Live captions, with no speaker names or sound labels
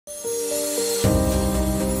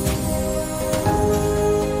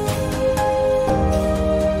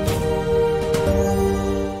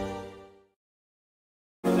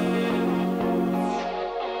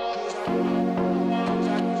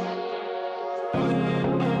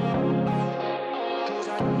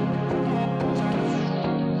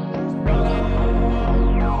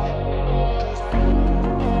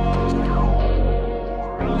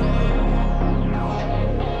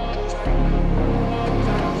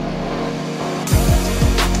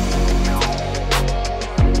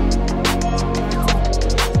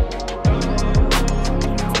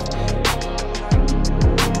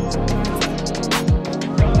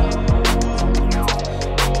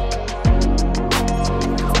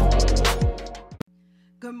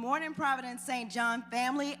morning, Providence St. John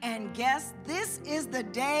family and guests. This is the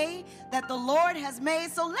day that the Lord has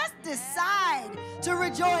made, so let's decide to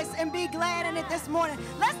rejoice and be glad in it this morning.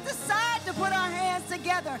 Let's decide to put our hands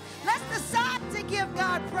together. Let's decide to give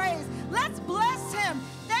God praise. Let's bless him.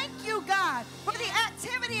 Thank you, God, for the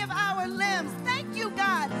activity of our limbs. Thank you,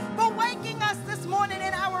 God, for waking us this morning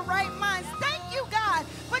in our right minds. Thank you, God,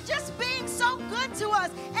 for just being so good to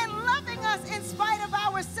us and loving us in spite of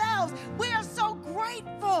ourselves. We are so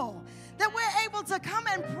grateful that we're able to come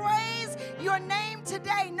and praise your name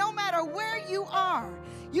today. No matter where you are,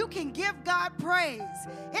 you can give God praise.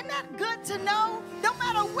 Isn't that good to know? No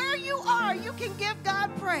matter where you are, you can give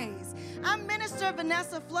God praise. I'm Minister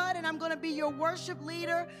Vanessa Flood, and I'm going to be your worship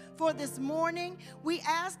leader for this morning. We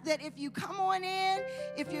ask that if you come on in,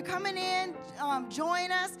 if you're coming in,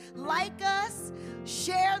 join us, like us,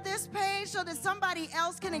 share this page so that somebody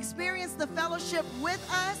else can experience the fellowship with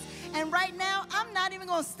us. And right now, I'm not even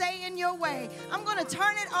going to stay in your way. I'm going to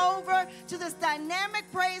turn it over to this dynamic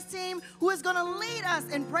praise team who is going to lead us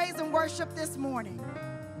in praise and worship this morning.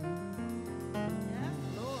 Yes,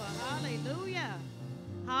 Lord. Hallelujah.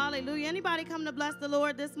 Hallelujah. Anybody come to bless the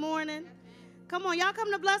Lord this morning? Come on, y'all come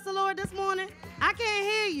to bless the Lord this morning? I can't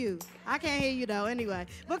hear you. I can't hear you, though, anyway.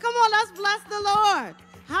 But come on, let's bless the Lord.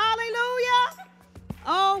 Hallelujah.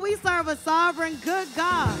 Oh, we serve a sovereign, good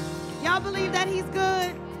God. Y'all believe that he's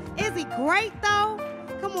good? Is he great, though?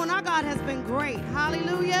 Come on, our God has been great.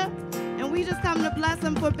 Hallelujah. And we just come to bless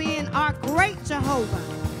him for being our great Jehovah.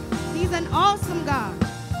 He's an awesome God.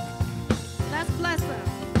 Let's bless him.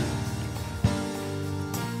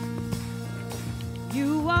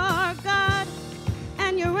 You are God,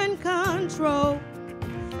 and you're in control.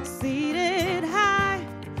 Seated high,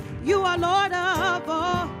 you are Lord of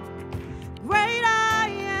all. Great I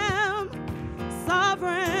am,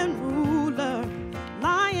 sovereign ruler,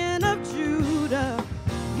 Lion of Judah.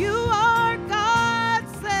 You are God,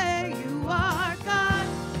 say you are God,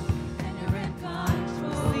 and you're in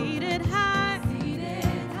control. Seated high,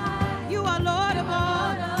 you are Lord of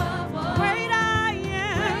all. Great I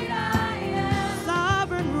am,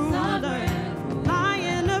 sovereign ruler,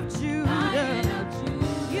 Lion of Judah.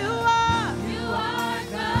 You are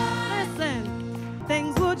God. Listen.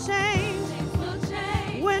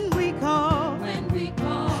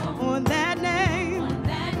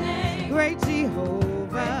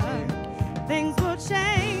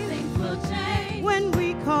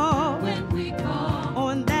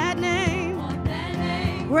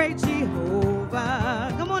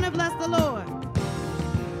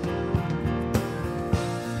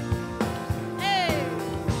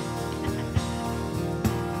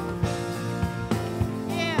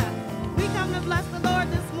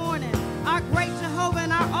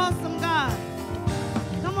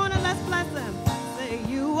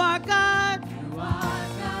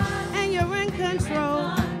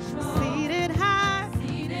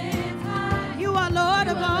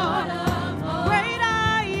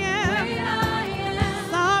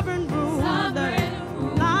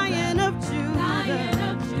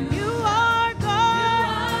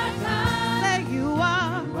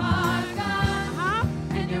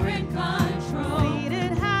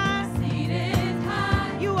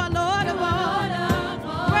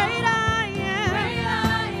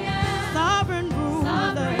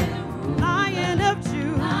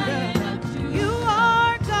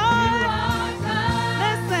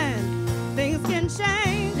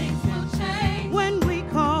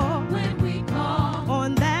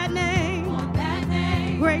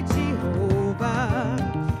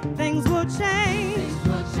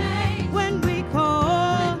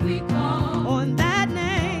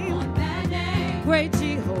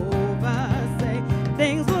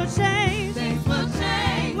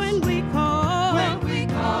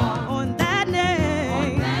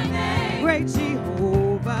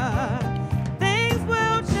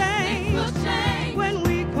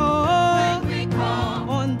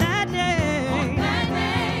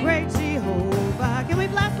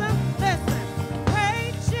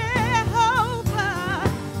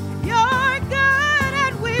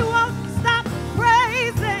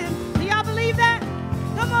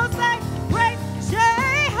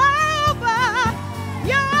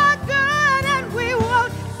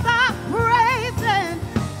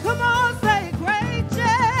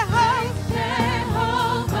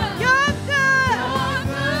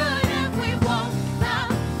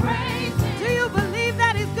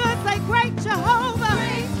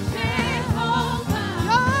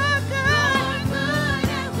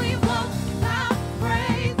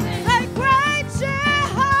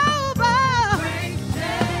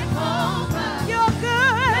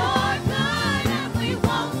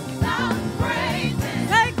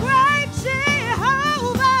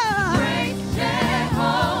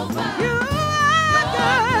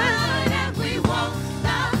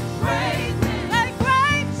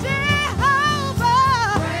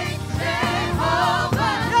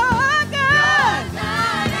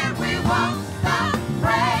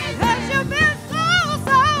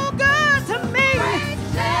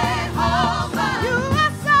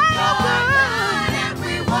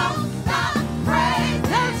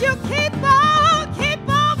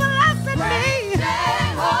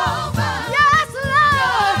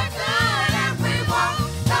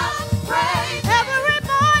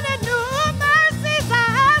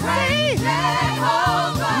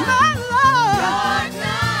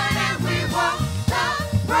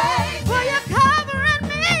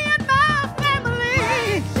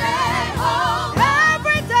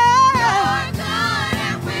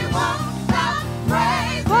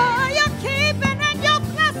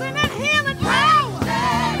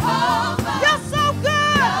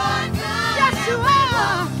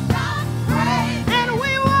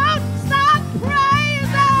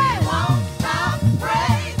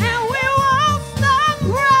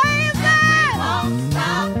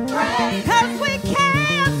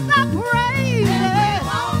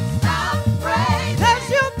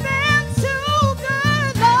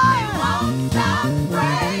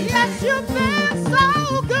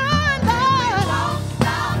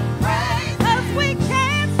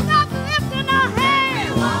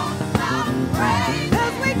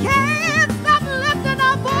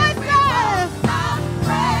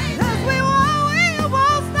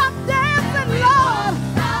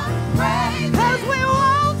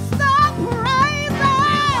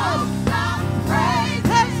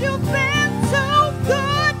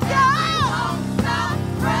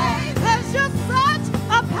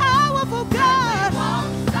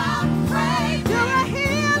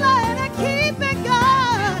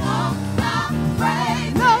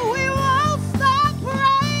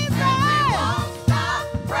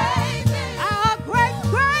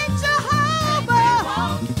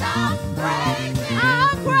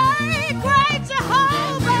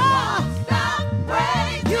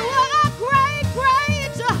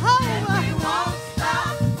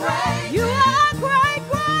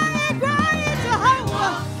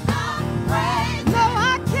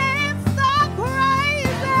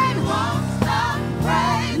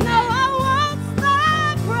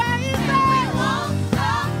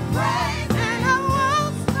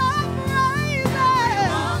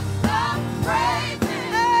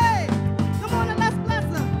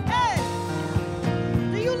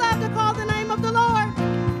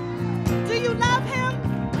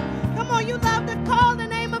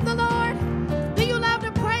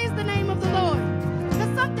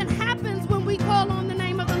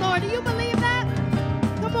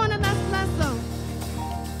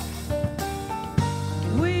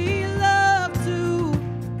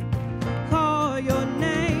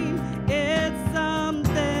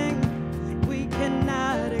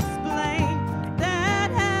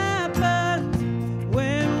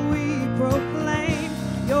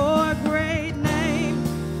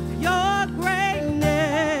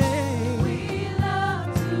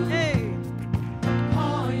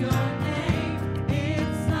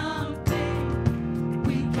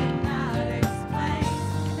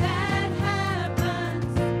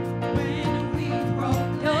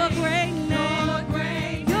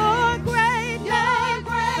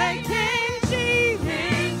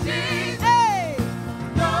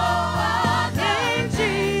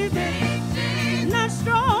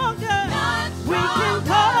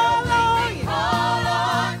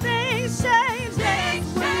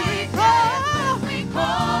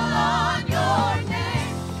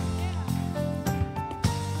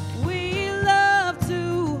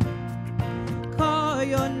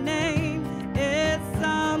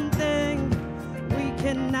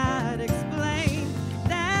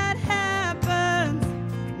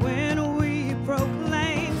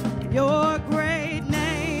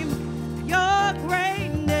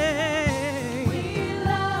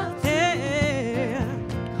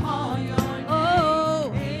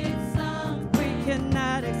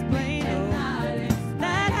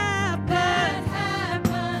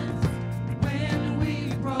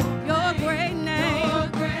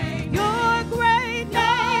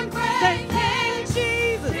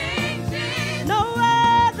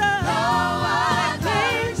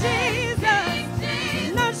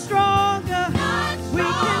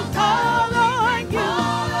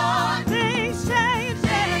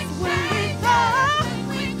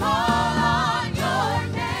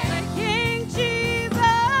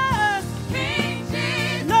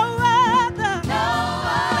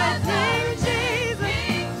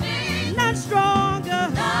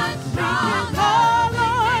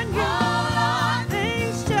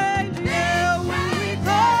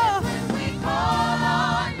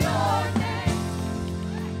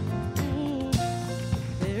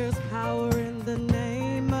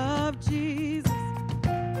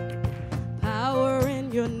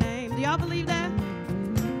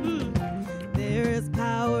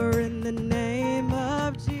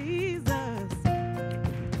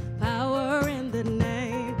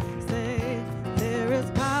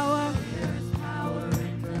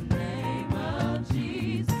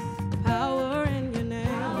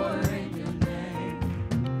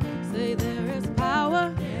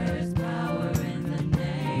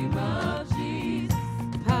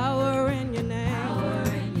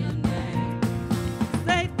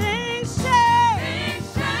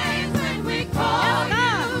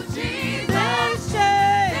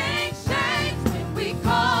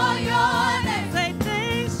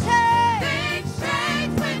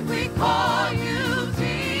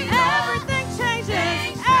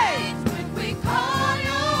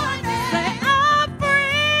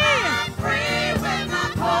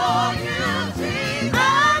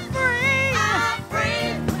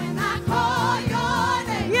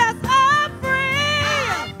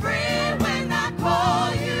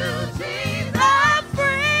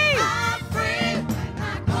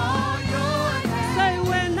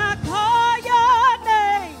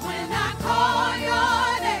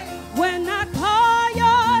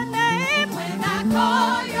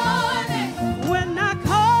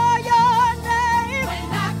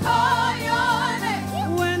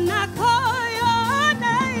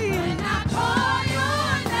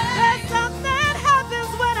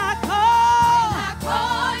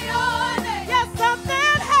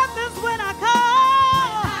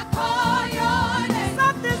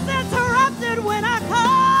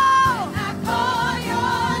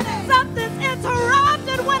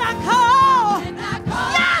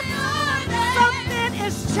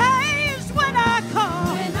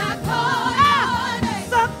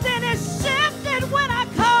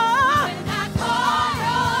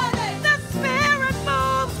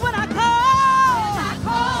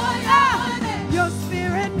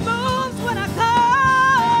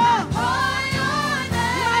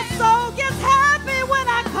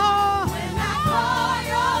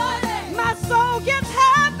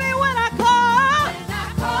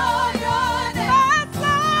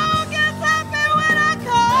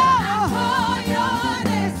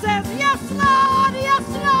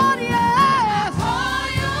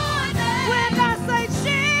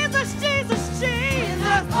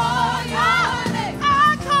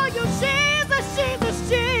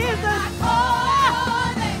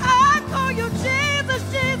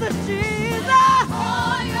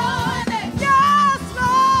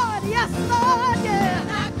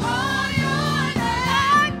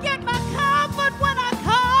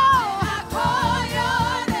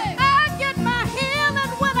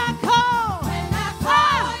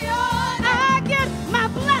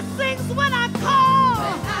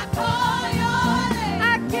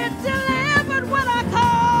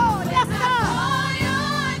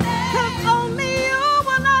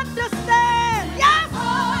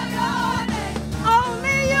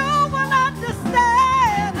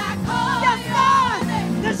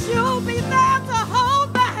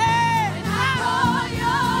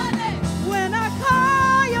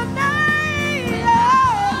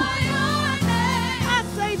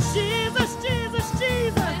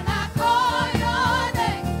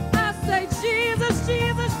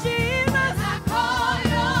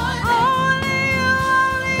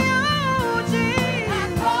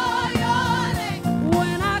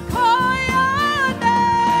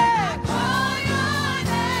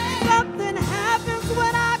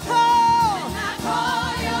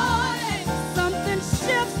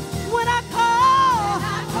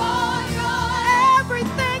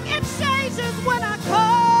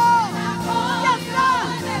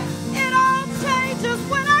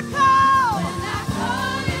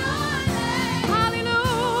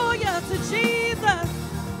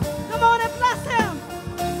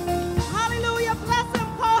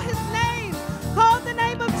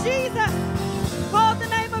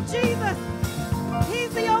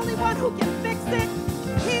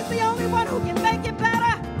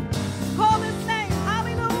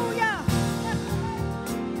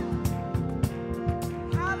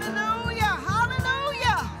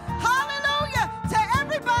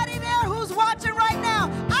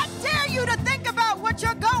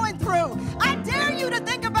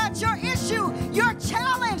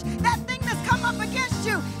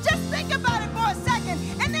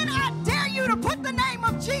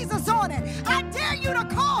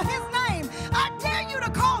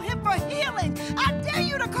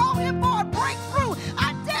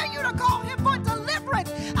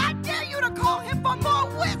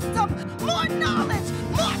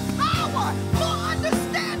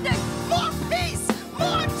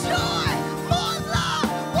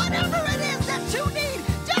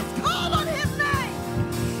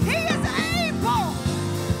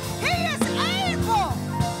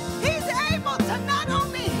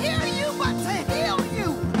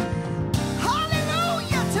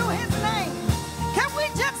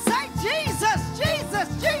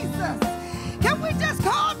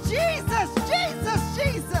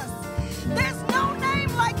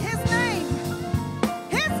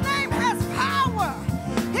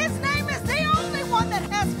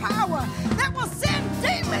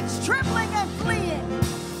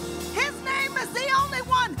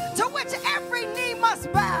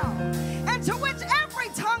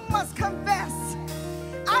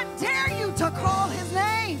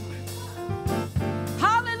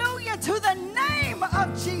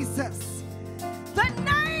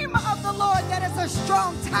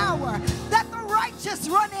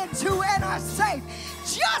 into and are safe.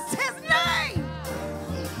 Just his name.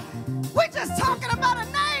 We're just talking about a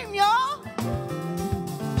name, y'all.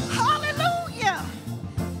 Hallelujah.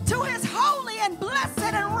 To his holy and blessed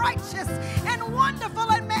and righteous and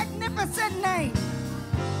wonderful and magnificent name.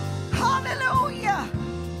 Hallelujah.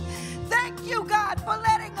 Thank you, God, for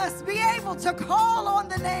letting us be able to call on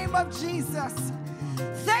the name of Jesus.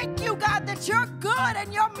 Thank you, God, that you're good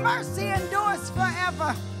and your mercy endures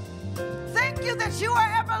forever. Thank you that you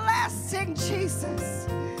are everlasting, Jesus.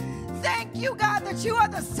 Thank you, God, that you are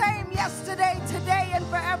the same yesterday, today, and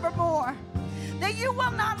forevermore. That you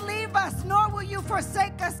will not leave us, nor will you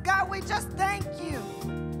forsake us, God. We just thank you.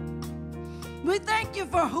 We thank you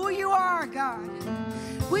for who you are, God.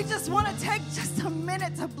 We just want to take just a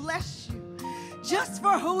minute to bless you. Just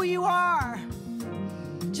for who you are.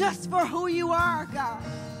 Just for who you are, God.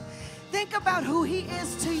 Think about who he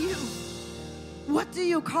is to you. What do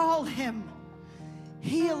you call him?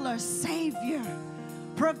 Healer, Savior,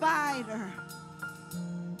 provider.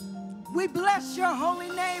 We bless your holy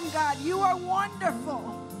name, God. You are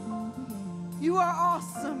wonderful. You are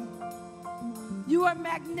awesome. You are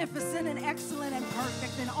magnificent and excellent and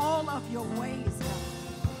perfect in all of your ways,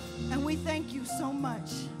 God. And we thank you so much.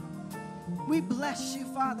 We bless you,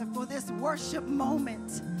 Father, for this worship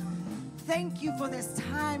moment. Thank you for this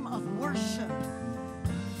time of worship.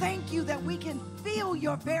 Thank you that we can feel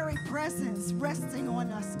your very presence resting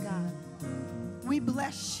on us, God. We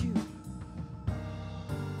bless you.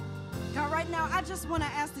 God, right now, I just want to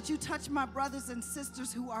ask that you touch my brothers and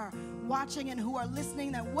sisters who are watching and who are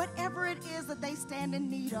listening, that whatever it is that they stand in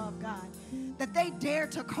need of, God, that they dare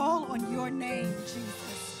to call on your name,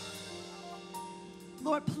 Jesus.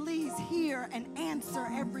 Lord, please hear and answer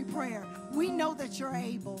every prayer. We know that you're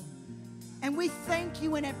able. And we thank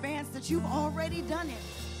you in advance that you've already done it,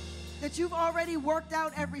 that you've already worked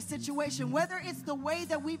out every situation, whether it's the way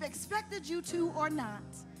that we've expected you to or not.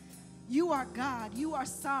 You are God, you are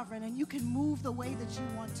sovereign, and you can move the way that you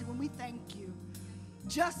want to. And we thank you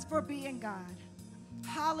just for being God.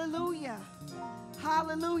 Hallelujah.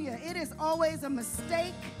 Hallelujah. It is always a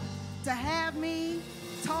mistake to have me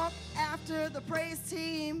talk after the praise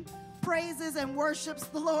team praises and worships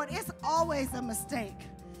the Lord. It's always a mistake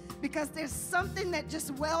because there's something that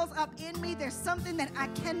just wells up in me. There's something that I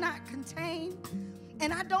cannot contain,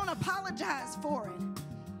 and I don't apologize for it.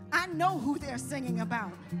 I know who they're singing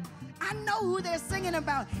about. I know who they're singing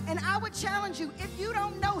about. And I would challenge you, if you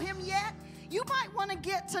don't know him yet, you might want to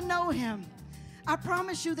get to know him. I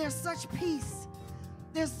promise you there's such peace.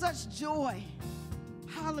 There's such joy.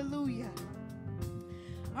 Hallelujah.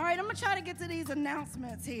 All right, I'm going to try to get to these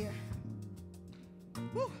announcements here.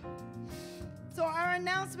 Whew. So our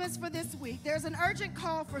announcements for this week. There's an urgent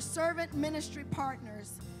call for servant ministry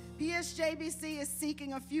partners. PSJBC is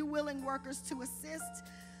seeking a few willing workers to assist.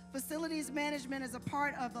 Facilities management is a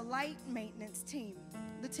part of the light maintenance team.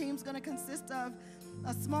 The team's going to consist of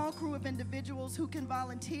a small crew of individuals who can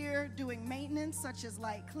volunteer doing maintenance, such as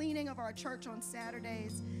light cleaning of our church on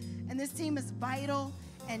Saturdays. And this team is vital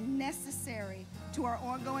and necessary to our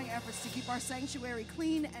ongoing efforts to keep our sanctuary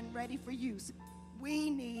clean and ready for use. We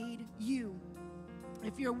need you.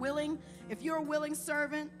 If you're a willing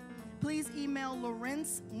servant, please email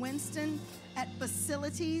Lawrence Winston at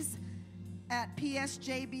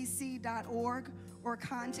facilities@psjbc.org or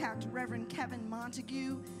contact Reverend Kevin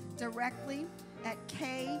Montague directly at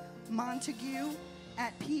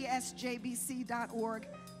kmontague@psjbc.org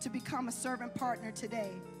to become a servant partner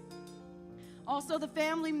today. Also, the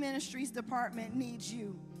Family Ministries Department needs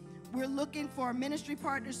you. We're looking for ministry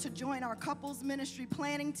partners to join our couples ministry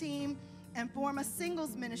planning team and form a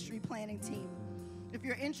singles ministry planning team. If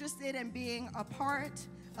you're interested in being a part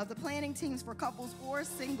of the planning teams for couples or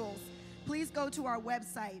singles, please go to our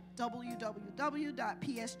website,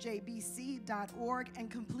 www.psjbc.org, and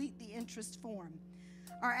complete the interest form.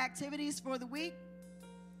 Our activities for the week,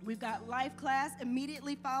 we've got life class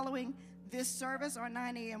immediately following this service, our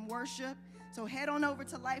 9 a.m. worship. So head on over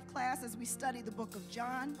to life class as we study the book of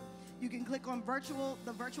John. You can click on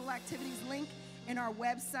the virtual activities link in our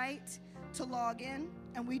website to log in,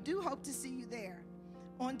 and we do hope to see you there.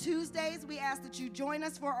 On Tuesdays, we ask that you join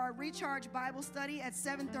us for our Recharge Bible study at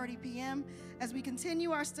 7:30 p.m. as we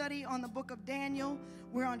continue our study on the book of Daniel.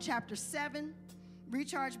 We're on chapter 7.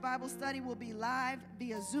 Recharge Bible study will be live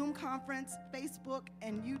via Zoom conference, Facebook,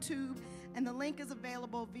 and YouTube, and the link is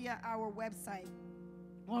available via our website.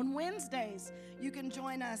 On Wednesdays, you can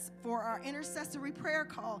join us for our intercessory prayer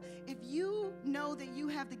call. If you know that you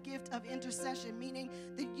have the gift of intercession, meaning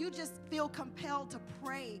that you just feel compelled to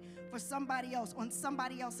pray for somebody else on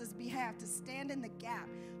somebody else's behalf, to stand in the gap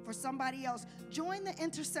for somebody else, join the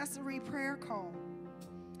intercessory prayer call.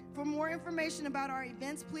 For more information about our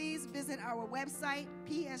events, please visit our website,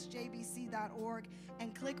 PSJBC.org,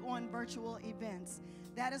 and click on virtual events.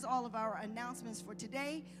 That is all of our announcements for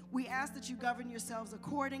today. We ask that you govern yourselves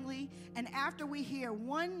accordingly. And after we hear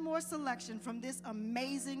one more selection from this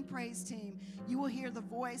amazing praise team, you will hear the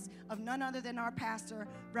voice of none other than our pastor,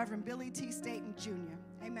 Reverend Billy T. Staton, Jr.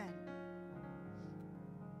 Amen.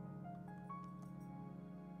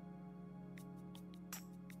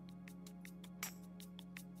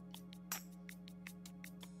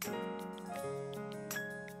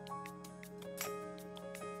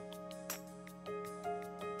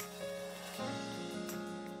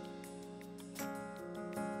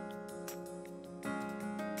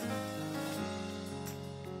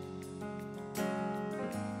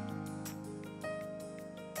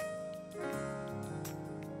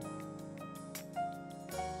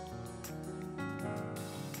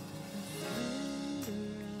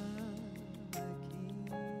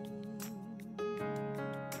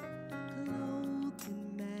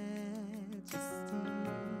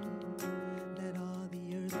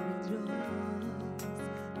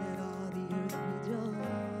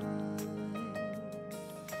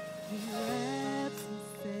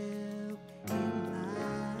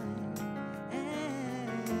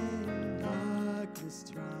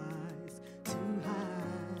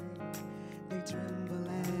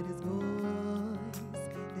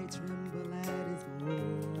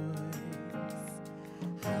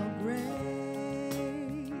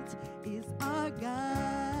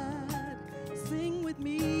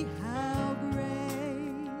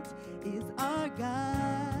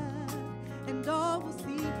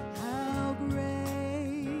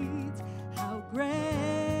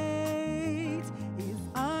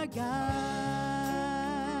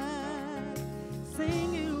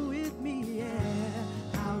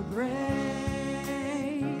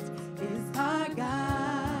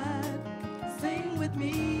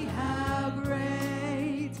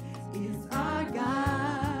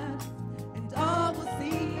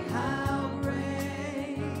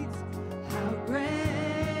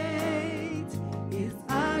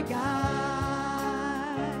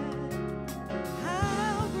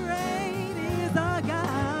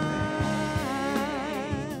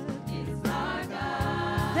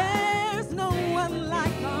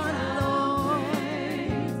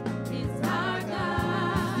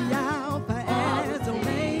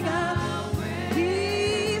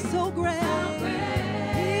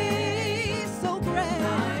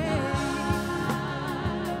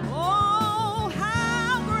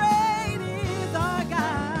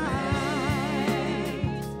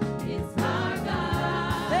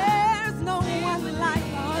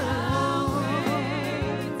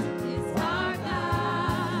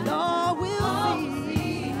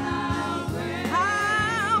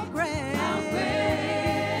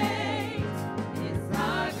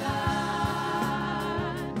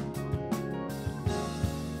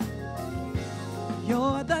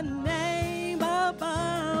 You're the name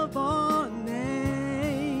above all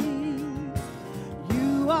names.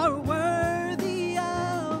 You are worthy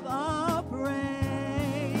of our praise.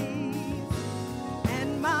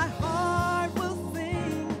 And my heart will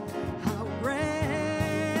sing, how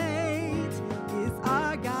great is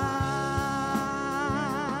our God.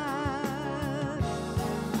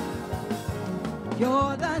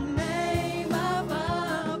 You're the name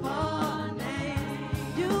above all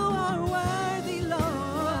names. You are worthy,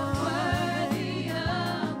 Lord. Worthy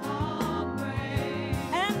of all praise.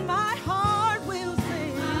 And my heart will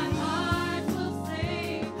sing, My heart will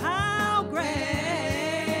sing, how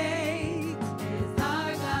great is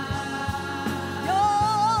our God.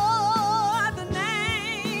 you're the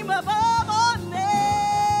name above all names.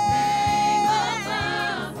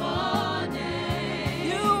 Above all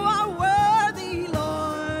names. You are worthy,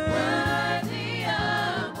 Lord.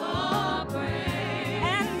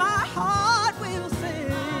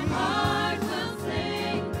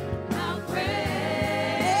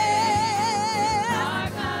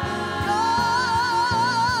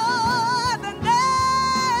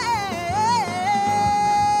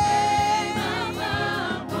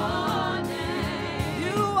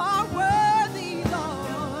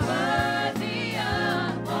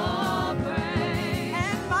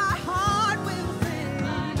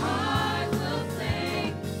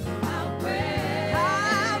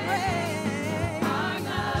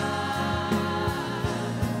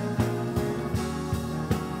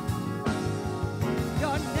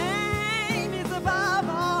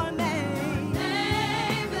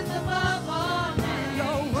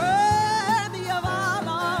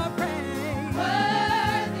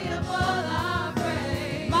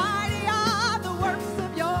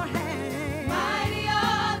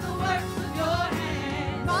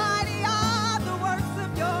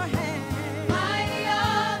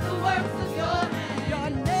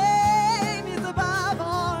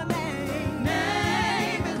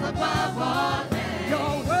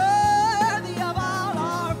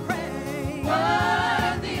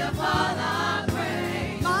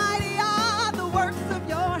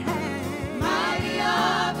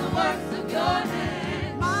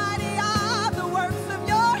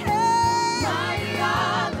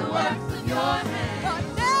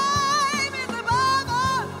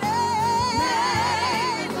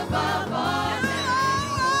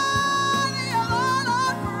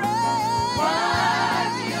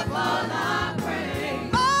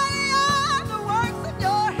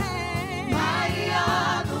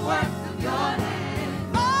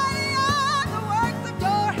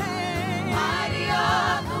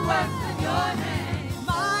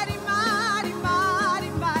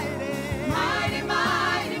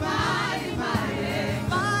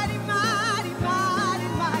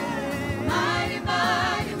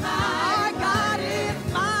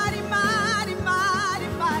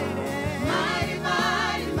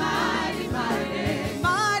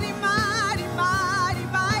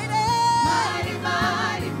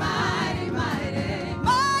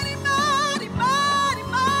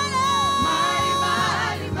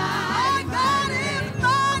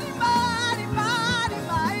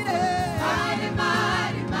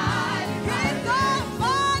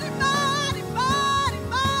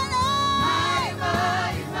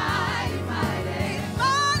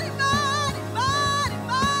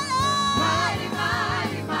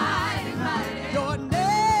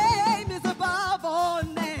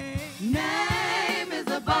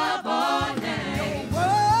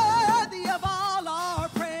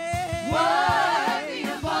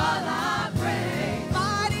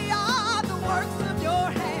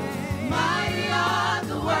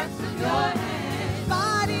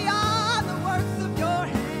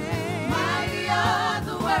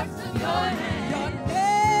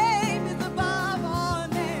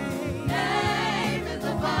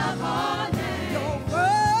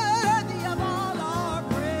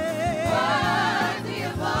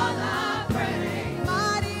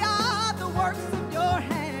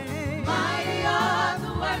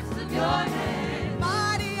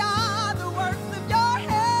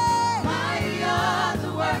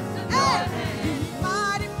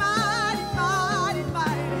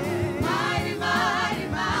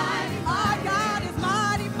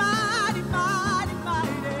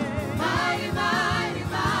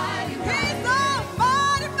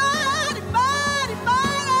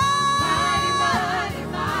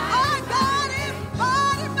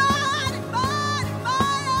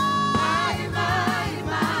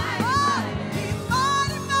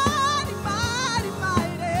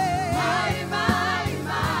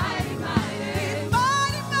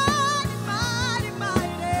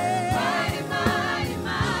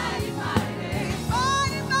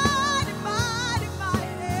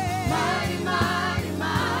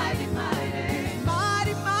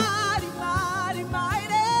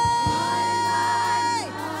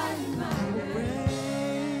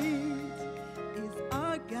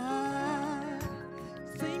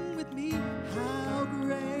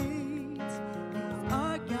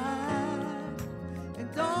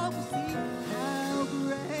 and all will see how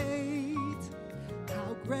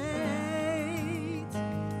great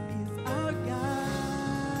is our God.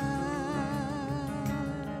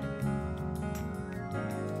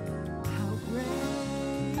 How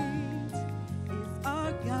great is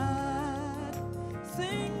our God.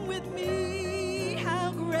 Sing with me,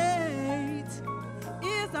 how great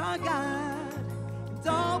is our God. And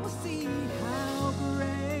all will see how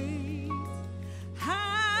great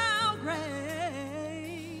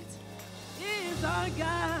is our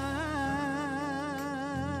God.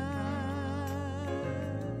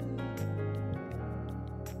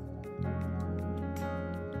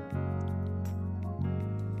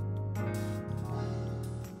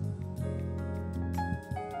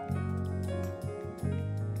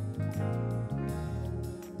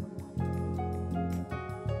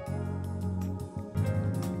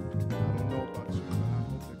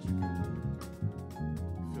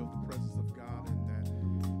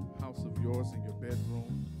 In your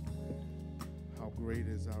bedroom, how great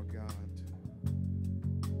is our God.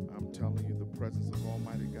 I'm telling you, the presence of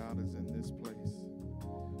Almighty God is in this place.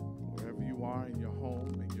 Wherever you are, in your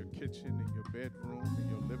home, in your kitchen, in your bedroom, in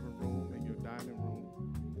your living room, in your dining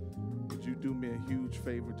room, would you do me a huge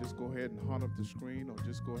favor? Just go ahead and hold up the screen, or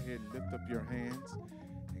just go ahead and lift up your hands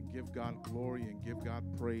and give God glory and give God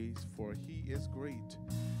praise, for He is great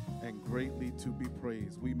and greatly to be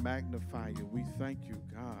praised. We magnify you. We thank you,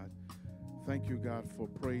 God. Thank you, God, for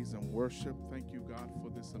praise and worship. Thank you, God, for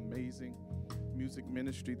this amazing music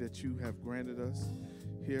ministry that you have granted us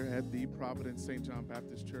here at the Providence St. John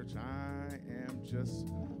Baptist Church. I am just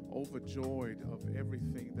overjoyed of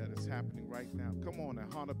everything that is happening right now. Come on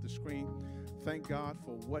and hold up the screen. Thank God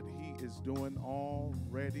for what He is doing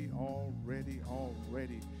already.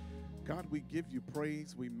 God, we give you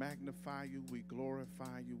praise. We magnify you. We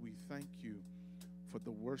glorify you. We thank you for the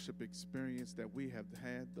worship experience that we have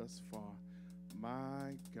had thus far.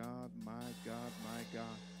 My God, my God, my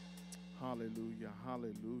God. Hallelujah,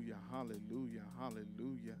 hallelujah, hallelujah,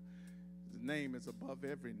 hallelujah. His name is above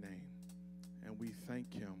every name, and we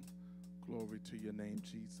thank Him. Glory to your name,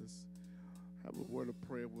 Jesus. Have a word of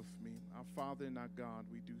prayer with me. Our Father and our God,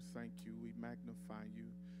 we do thank you. We magnify you.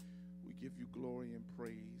 We give you glory and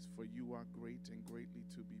praise, for you are great and greatly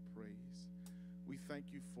to be praised. We thank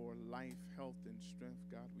you for life, health, and strength,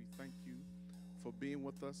 God. We thank you for being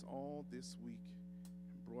with us all this week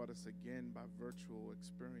and brought us again by virtual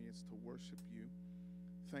experience to worship you.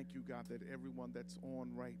 Thank you, God, that everyone that's on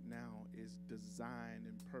right now is designed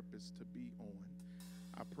and purposed to be on.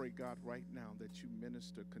 I pray, God, right now that you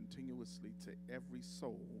minister continuously to every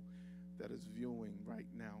soul that is viewing right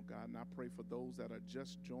now, God. And I pray for those that are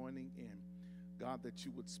just joining in, God, that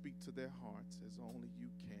you would speak to their hearts as only you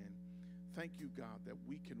can. Thank you, God, that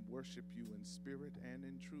we can worship you in spirit and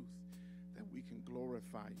in truth, that we can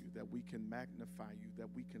glorify you, that we can magnify you, that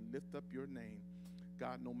we can lift up your name.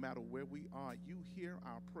 God, no matter where we are, you hear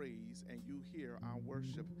our praise and you hear our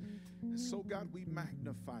worship. And so, God, we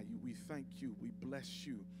magnify you. We thank you. We bless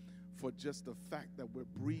you for just the fact that we're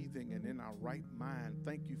breathing and in our right mind.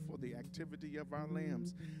 Thank you for the activity of our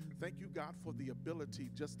limbs. Thank you, God, for the ability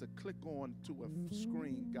just to click on to a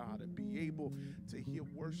screen, God, and be able to hear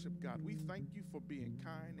worship, God. We thank you for being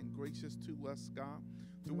kind and gracious to us, God,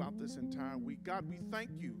 throughout this entire week. God, we thank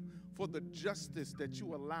you for the justice that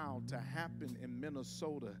you allowed to happen in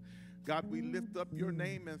Minnesota. God, we lift up your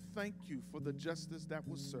name and thank you for the justice that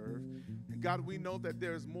was served. And God, we know that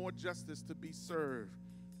there is more justice to be served.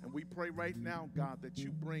 And we pray right now, God, that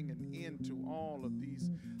you bring an end to all of these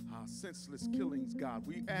senseless killings, God.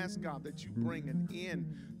 We ask, God, that you bring an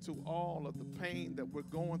end to all of the pain that we're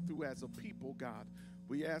going through as a people, God.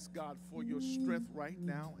 We ask, God, for your strength right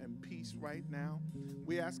now and peace right now.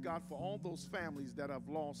 We ask, God, for all those families that have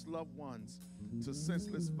lost loved ones to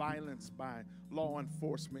senseless violence by law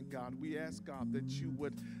enforcement, God. We ask, God, that you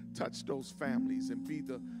would touch those families and be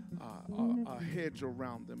the a hedge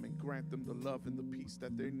around them and grant them the love and the peace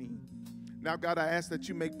that they need. Now, God, I ask that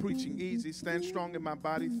you make preaching easy, stand strong in my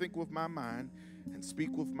body, think with my mind, and speak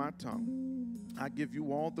with my tongue. I give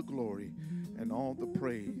you all the glory and all the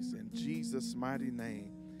praise in Jesus' mighty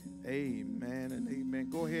name. Amen and amen.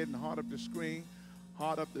 Go ahead and hold up the screen.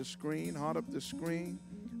 Hold up the screen. Hold up the screen.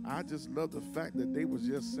 I just love the fact that they was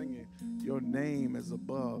just singing, your name is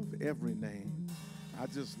above every name. I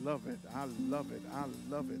just love it. I love it. I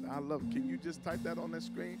love it. I love it. Can you just type that on the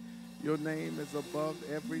screen? Your name is above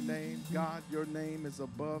every name. God, your name is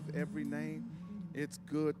above every name. It's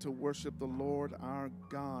good to worship the Lord our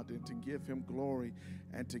God and to give him glory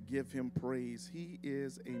and to give him praise. He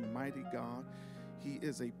is a mighty God. He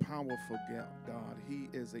is a powerful God. He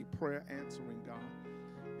is a prayer answering God.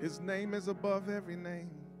 His name is above every name.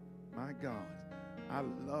 My God. I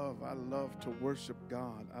love to worship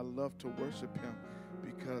God. I love to worship him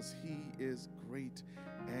because he is great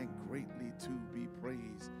and greatly to be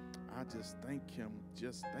praised. I just thank him.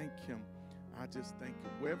 Just thank him. I just thank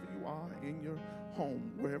him. Wherever you are in your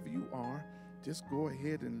home, wherever you are, just go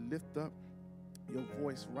ahead and lift up your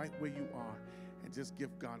voice right where you are and just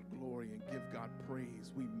give God glory and give God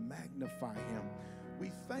praise. We magnify him.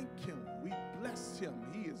 We thank him. We bless him.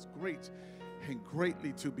 He is great and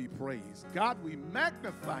greatly to be praised. God, we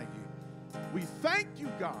magnify you. We thank you,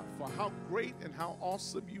 God, for how great and how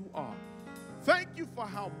awesome you are. Thank you for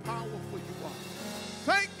how powerful you are.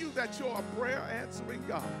 Thank you that you're a prayer answering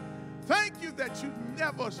God. Thank you that you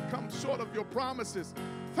never come short of your promises.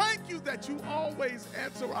 Thank you that you always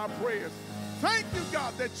answer our prayers. Thank you,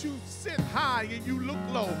 God, that you sit high and you look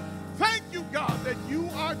low. Thank you, God, that you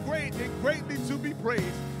are great and greatly to be praised.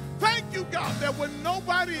 Thank you, God, that when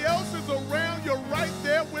nobody else is around, you're right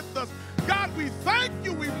there with us. God, we thank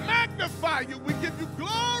you. We magnify you. We give you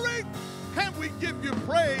glory and we give you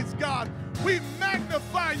praise, God. We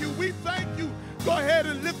magnify you. We thank you. Go ahead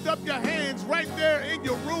and lift up your hands right there in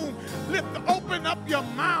your room. Open up your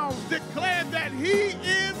mouths. Declare that he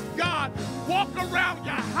is God. Walk around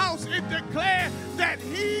your house and declare that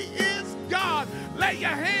he is God. Lay your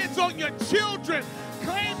hands on your children.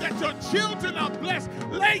 Claim that your children are blessed.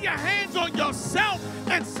 Lay your hands on yourself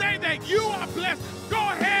and say that you are blessed. Go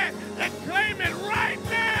ahead and claim it right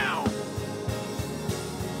now.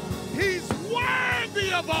 He's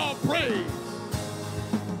worthy of all praise.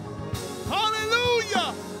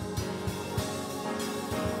 Hallelujah.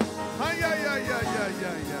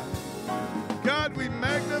 God, we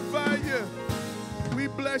magnify you. We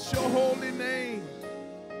bless your holy name.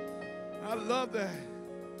 I love that.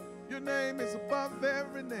 Your name is above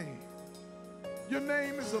every name. Your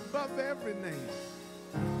name is above every name.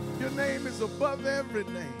 Your name is above every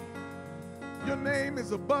name. Your name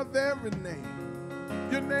is above every name.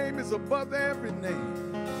 Your name is above every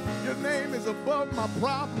name. Your name is above my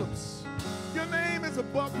problems. Your name is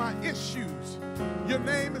above my issues. Your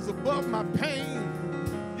name is above my pain.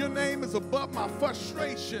 Your name is above my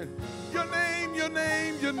frustration. Your name, your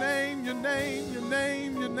name, your name, your name, your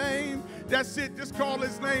name, your name. That's it. Just call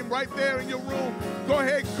his name right there in your room. Go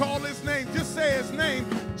ahead and call his name. Just say his name.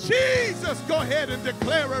 Jesus, go ahead and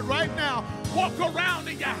declare it right now. Walk around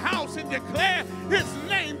in your house and declare his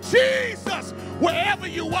name. Jesus, wherever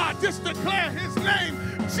you are, just declare his name.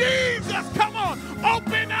 Jesus, come on.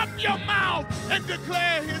 Open up your mouth and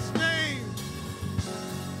declare his name.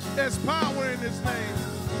 There's power in his name.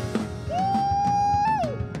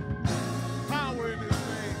 Woo! Power in his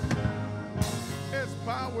name. There's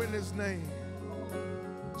power in his name.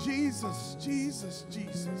 Jesus, Jesus,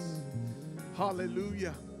 Jesus.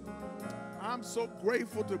 Hallelujah. I'm so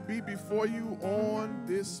grateful to be before you on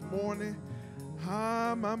this morning.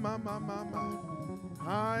 Ha, my.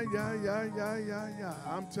 Hi, yeah.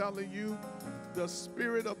 I'm telling you, the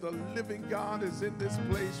Spirit of the living God is in this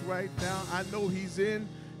place right now. I know he's in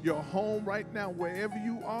your home right now. Wherever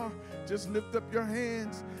you are, just lift up your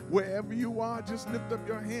hands. Wherever you are, just lift up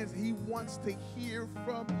your hands. He wants to hear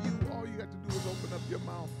from you. All you have to do is open up your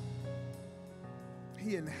mouth.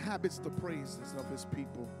 He inhabits the praises of his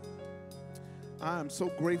people. I am so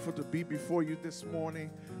grateful to be before you this morning.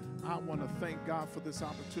 I want to thank God for this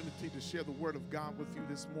opportunity to share the word of God with you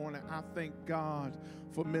this morning. I thank God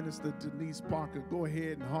for Minister Denise Parker. Go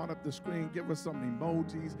ahead and heart up the screen. Give her some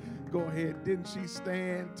emojis. Go ahead. Didn't she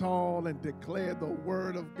stand tall and declare the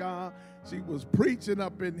word of God? She was preaching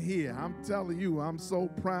up in here. I'm telling you, I'm so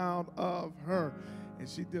proud of her. And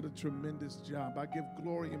she did a tremendous job. I give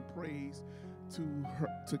glory and praise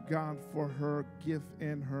to God for her gift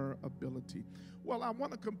and her ability. Well, I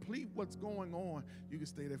want to complete what's going on. You can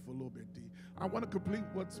stay there for a little bit, D. I want to complete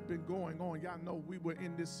what's been going on. Y'all know we were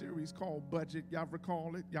in this series called Budget. Y'all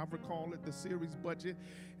recall it? Y'all recall it, the series Budget?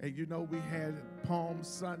 And you know we had Palm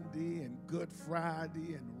Sunday and Good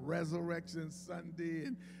Friday and Resurrection Sunday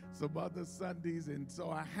and some other Sundays. And so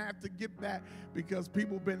I have to get back because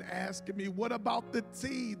people have been asking me, what about the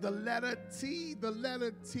T, the letter T, the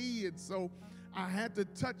letter T? And so I had to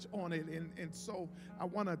touch on it, and so I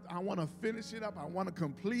want to finish it up. I want to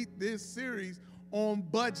complete this series on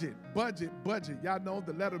budget. Y'all know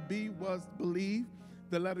the letter B was believe.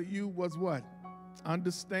 The letter U was what?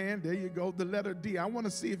 Understand. There you go. The letter D. I want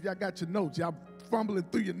to see if y'all got your notes. Y'all fumbling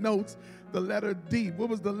through your notes. The letter D. What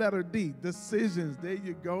was the letter D? Decisions. There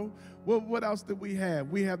you go. Well, what else did we have?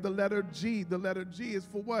 We have the letter G. The letter G is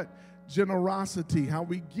for what? Generosity. How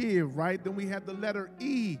we give, right? Then we have the letter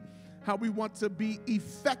E. How we want to be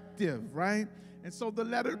effective, right? And so the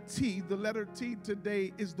letter T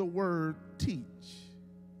today is the word teach.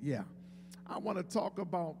 Yeah. I want to talk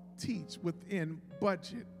about teach within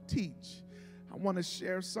budget. Teach. I want to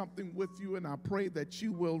share something with you, and I pray that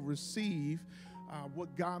you will receive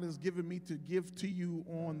what God has given me to give to you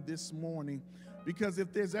on this morning. Because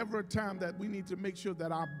if there's ever a time that we need to make sure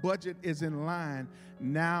that our budget is in line,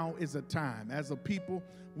 now is a time. As a people,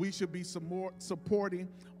 we should be some more supporting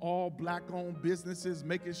all black-owned businesses,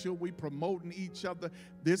 making sure we promoting each other.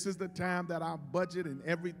 This is the time that our budget and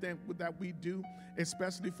everything that we do,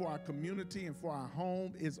 especially for our community and for our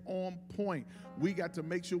home, is on point. We got to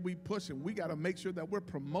make sure we pushing. We got to make sure that we're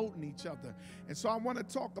promoting each other. And so I want to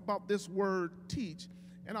talk about this word teach,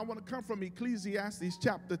 and I want to come from Ecclesiastes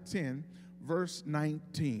chapter 10, verse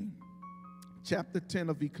 19. Chapter 10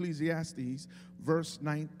 of Ecclesiastes, verse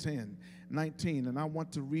 19. And I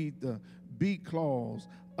want to read the B clause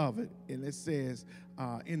of it. And it says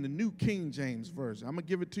in the New King James Version. I'm going to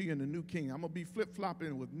give it to you in the New King. I'm going to be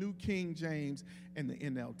flip-flopping with New King James and the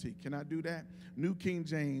NLT. Can I do that? New King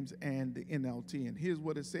James and the NLT. And here's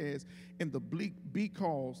what it says in the B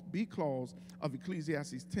clause of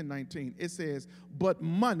Ecclesiastes 10:19. It says, but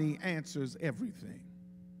money answers everything.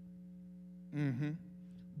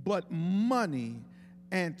 But money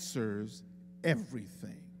answers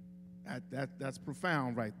everything. That's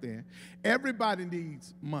profound right there. Everybody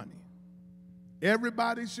needs money.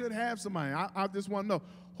 Everybody should have some money. I just want to know,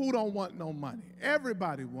 who don't want no money?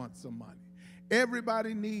 Everybody wants some money.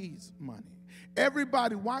 Everybody needs money.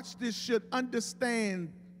 Everybody, watch this, should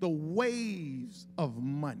understand the waves of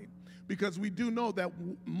money. Because we do know that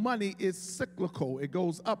money is cyclical. It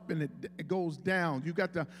goes up and it goes down. You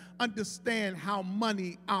got to understand how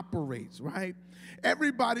money operates, right?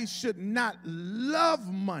 Everybody should not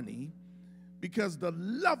love money, because the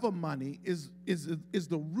love of money is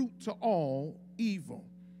the root to all evil.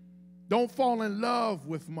 Don't fall in love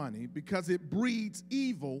with money, because it breeds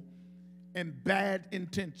evil and bad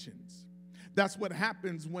intentions. That's what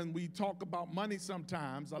happens when we talk about money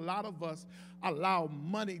sometimes. A lot of us allow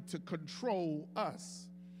money to control us,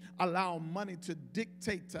 allow money to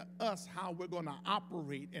dictate to us how we're going to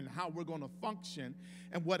operate and how we're going to function.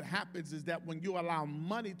 And what happens is that when you allow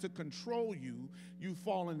money to control you, you've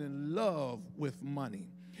fallen in love with money.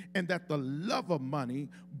 And that the love of money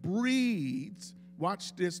breeds,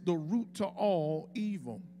 watch this, the root to all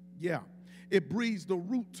evil. Yeah. It breeds the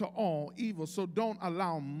root to all evil. So don't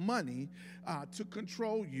allow money to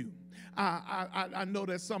control you. I know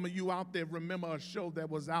that some of you out there remember a show that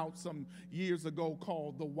was out some years ago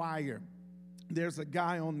called The Wire. There's a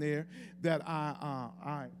guy on there that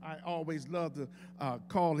I always love to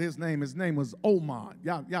call his name. His name was Omar.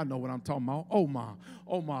 Y'all know what I'm talking about.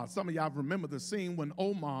 Omar. Some of y'all remember the scene when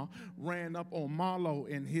Omar ran up on Marlo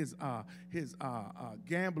in his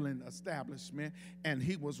gambling establishment, and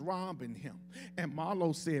he was robbing him. And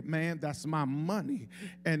Marlo said, man, that's my money.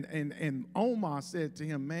 And Omar said to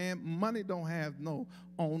him, man, money don't have no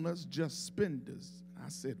owners, just spenders. I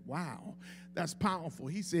said, wow, that's powerful.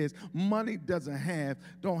 He says, money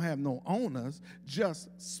don't have no owners, just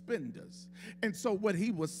spenders. And so what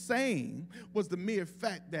he was saying was the mere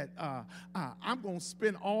fact that I'm going to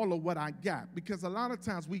spend all of what I got. Because a lot of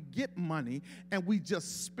times we get money and we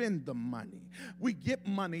just spend the money. We get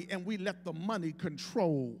money and we let the money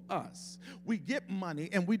control us. We get money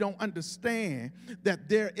and we don't understand that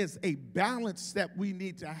there is a balance that we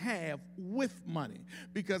need to have with money.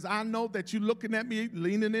 Because I know that you're looking at me,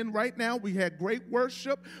 leaning in right now. We had great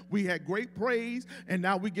worship, we had great praise, and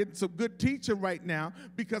now we're getting some good teaching right now,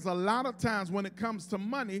 because a lot of times when it comes to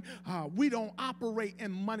money, we don't operate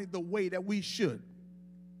in money the way that we should.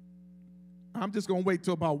 I'm just going to wait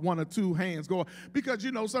till about one or two hands go, because,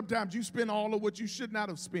 you know, sometimes you spend all of what you should not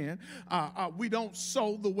have spent. We don't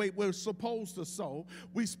sow the way we're supposed to sow.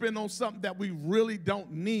 We spend on something that we really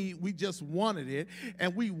don't need. We just wanted it,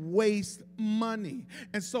 and we waste money.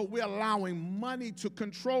 And so we're allowing money to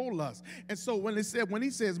control us. And so when he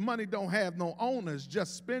says money don't have no owners,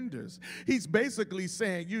 just spenders, he's basically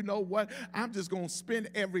saying, you know what, I'm just going to spend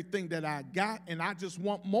everything that I got, and I just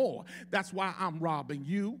want more. That's why I'm robbing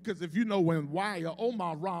you, because if you know when Wire,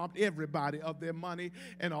 Omar robbed everybody of their money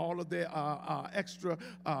and all of their extra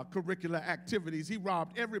curricular activities. He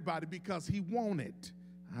robbed everybody because he wanted.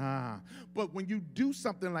 But when you do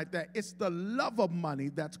something like that, it's the love of money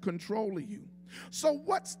that's controlling you. So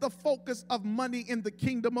what's the focus of money in the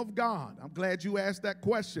kingdom of God? I'm glad you asked that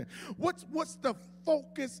question. What's the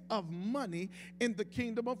focus of money in the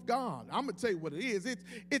kingdom of God. I'm going to tell you what it is.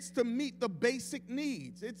 It's to meet the basic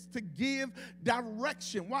needs. It's to give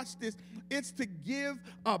direction. Watch this. It's to give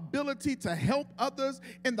ability to help others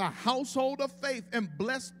in the household of faith and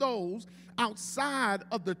bless those outside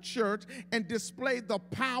of the church and display the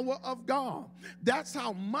power of God. That's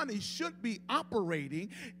how money should be operating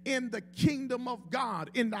in the kingdom of God,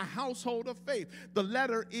 in the household of faith. The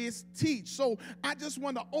letter is teach. So I just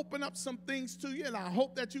want to open up some things to you, and I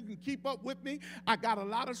hope that you can keep up with me. I got a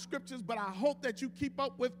lot of scriptures, but I hope that you keep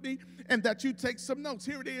up with me and that you take some notes.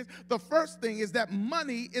 Here it is. The first thing is that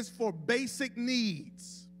money is for basic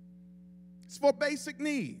needs. It's for basic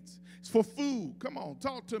needs. It's for food. Come on,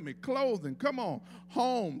 talk to me. Clothing. Come on.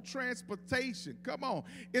 Home, transportation. Come on.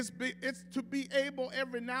 It's to be able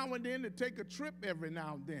every now and then to take a trip every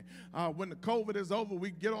now and then. When the COVID is over, we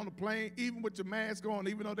get on the plane, even with your mask on,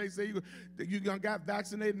 even though they say you got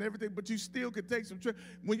vaccinated and everything, but you still could take some trip.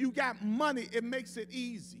 When you got money, it makes it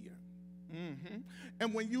easier.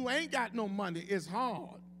 And when you ain't got no money, it's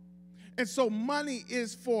hard. And so money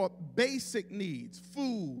is for basic needs,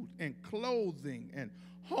 food and clothing and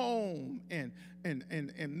home and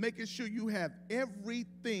making sure you have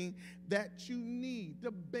everything that you need,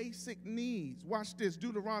 the basic needs. Watch this.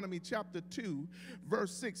 Deuteronomy chapter 2,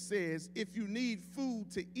 verse 6 says, if you need food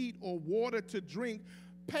to eat or water to drink,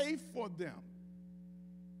 pay for them.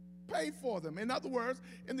 Pay for them. In other words,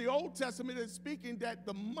 in the Old Testament, it's speaking that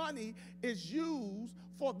the money is used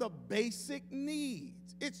for the basic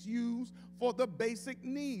needs. It's used for the basic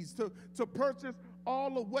needs to purchase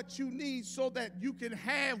all of what you need so that you can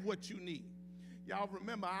have what you need. Y'all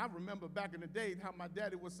remember, I remember back in the day how my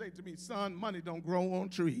daddy would say to me, son, money don't grow on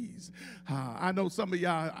trees. I know some of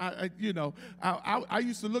y'all, I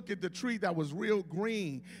used to look at the tree that was real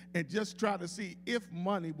green and just try to see if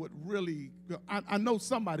money would really, I know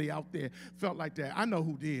somebody out there felt like that. I know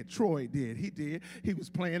who did. Troy did. He did. He was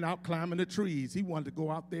playing out climbing the trees. He wanted to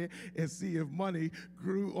go out there and see if money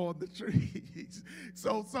grew on the trees.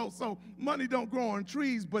 So money don't grow on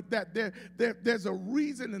trees, but that there's a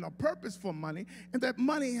reason and a purpose for money. And that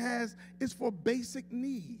money is for basic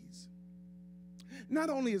needs. Not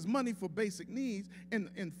only is money for basic needs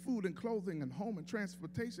in food and clothing and home and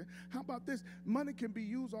transportation, how about this? Money can be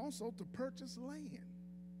used also to purchase land.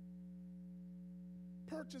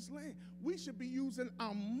 Purchase land. We should be using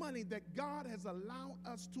our money that God has allowed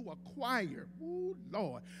us to acquire, ooh,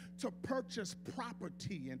 Lord, to purchase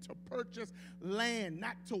property and to purchase land,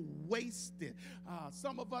 not to waste it.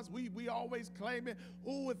 Some of us, we always claim it,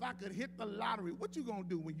 oh, if I could hit the lottery. What you going to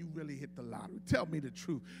do when you really hit the lottery? Tell me the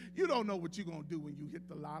truth. You don't know what you're going to do when you hit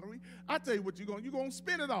the lottery. I tell you what you're going to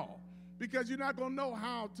spend it all, because you're not going to know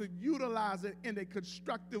how to utilize it in a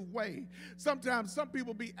constructive way. Sometimes some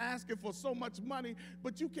people be asking for so much money,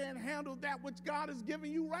 but you can't handle that which God is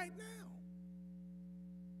giving you right now.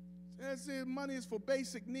 It says money is for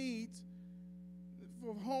basic needs,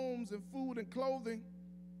 for homes and food and clothing.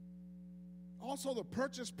 Also to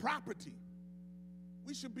purchase property.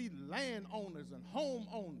 We should be landowners and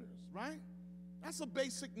homeowners, right? That's a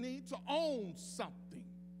basic need, to own something.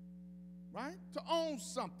 Right? To own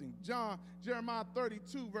something. Jeremiah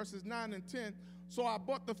 32, verses 9 and 10. So I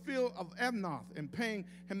bought the field of Ebnoth and paying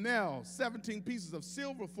Hanel 17 pieces of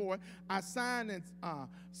silver for it. I signed and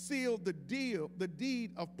sealed the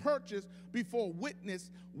deed of purchase before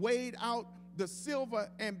witness, weighed out the silver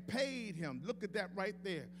and paid him. Look at that right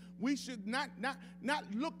there. We should not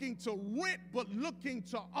looking to rent, but looking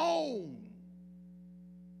to own.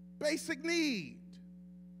 Basic need.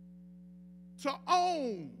 To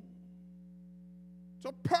own.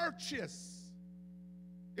 To purchase.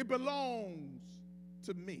 It belongs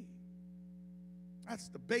to me. That's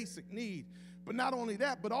the basic need. But not only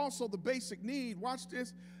that, but also the basic need, watch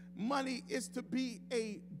this, money is to be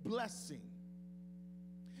a blessing.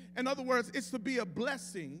 In other words, it's to be a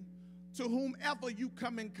blessing to whomever you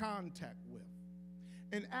come in contact with.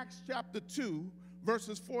 In Acts chapter 2,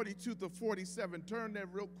 verses 42 to 47, turn there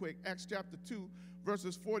real quick. Acts chapter 2,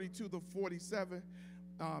 verses 42 to 47.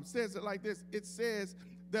 Says it like this. It says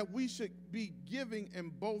that we should be giving in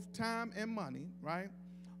both time and money, right?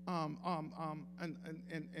 And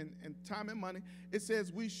time and money. It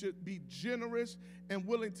says we should be generous and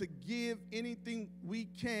willing to give anything we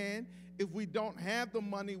can. If we don't have the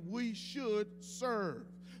money, we should serve.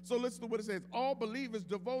 So listen to what it says. All believers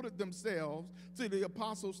devoted themselves to the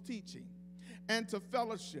apostles' teaching and to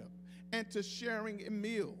fellowship and to sharing in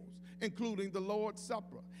meals, including the Lord's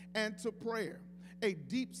Supper, and to prayer. A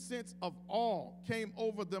deep sense of awe came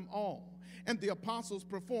over them all. And the apostles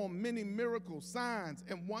performed many miracles, signs,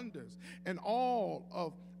 and wonders. And all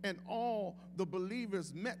of and all the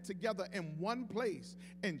believers met together in one place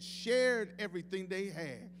and shared everything they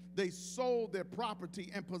had. They sold their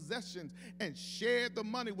property and possessions and shared the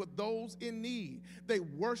money with those in need. They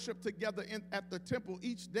worshiped together at the temple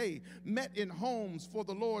each day, met in homes for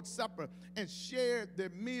the Lord's Supper, and shared their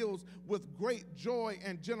meals with great joy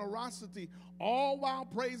and generosity, all while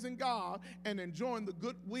praising God and enjoying the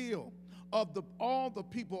goodwill of all the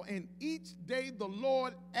people. And each day the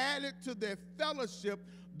Lord added to their fellowship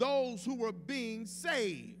those who were being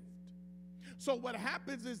saved. So what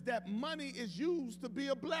happens is that money is used to be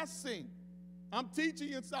a blessing. I'm teaching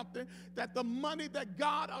you something, that the money that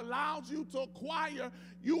God allows you to acquire,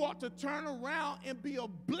 you ought to turn around and be a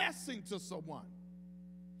blessing to someone.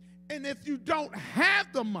 And if you don't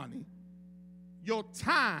have the money, your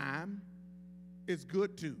time is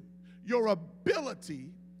good too. Your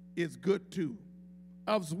ability is good too,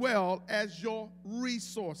 as well as your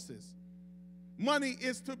resources. Money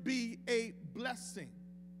is to be a blessing.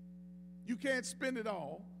 You can't spend it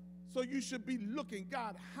all, so you should be looking,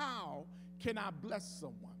 God, how can I bless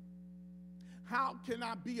someone? How can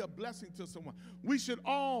I be a blessing to someone? We should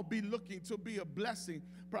all be looking to be a blessing,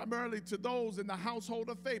 primarily to those in the household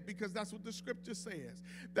of faith, because that's what the scripture says,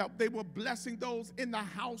 that they were blessing those in the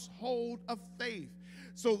household of faith.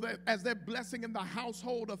 So that as they're blessing in the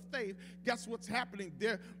household of faith, guess what's happening?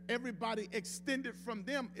 Everybody extended from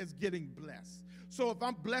them is getting blessed. So if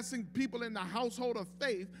I'm blessing people in the household of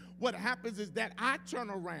faith, what happens is that I turn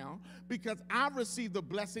around because I received the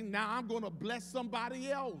blessing. Now I'm going to bless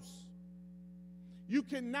somebody else. You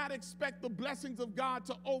cannot expect the blessings of God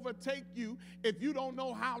to overtake you if you don't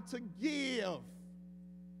know how to give,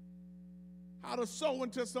 how to sow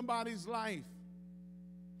into somebody's life,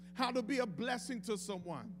 how to be a blessing to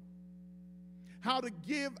someone, how to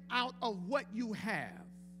give out of what you have.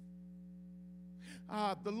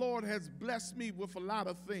 The Lord has blessed me with a lot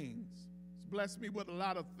of things. He's blessed me with a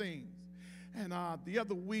lot of things. And the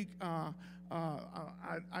other week, I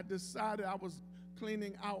decided I was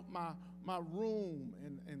cleaning out my room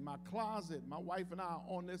and my closet. My wife and I are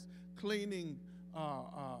on this cleaning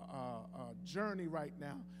journey right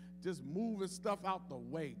now, just moving stuff out the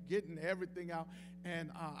way, getting everything out.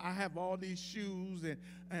 And I have all these shoes,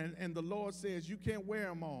 and the Lord says, you can't wear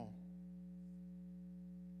them all.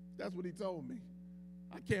 That's what he told me.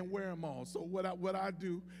 I can't wear them all. So what I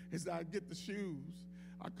do is I get the shoes.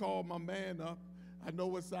 I call my man up. I know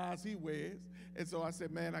what size he wears. And so I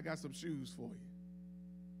said, man, I got some shoes for you.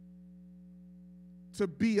 To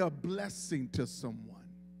be a blessing to someone.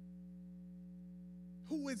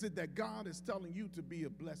 Who is it that God is telling you to be a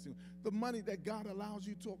blessing? The money that God allows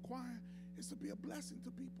you to acquire is to be a blessing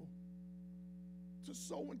to people. To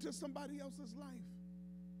sow into somebody else's life.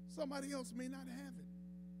 Somebody else may not have it.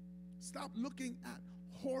 Stop looking at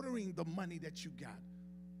hoarding the money that you got,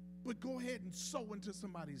 but go ahead and sow into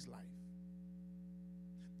somebody's life.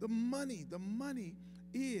 The money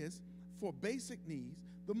is for basic needs.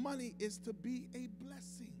 The money is to be a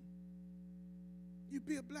blessing. You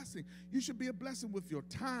be a blessing. You should be a blessing with your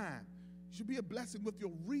time. You should be a blessing with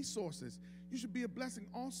your resources. You should be a blessing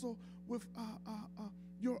also with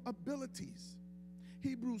your abilities.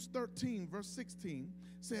 Hebrews 13, verse 16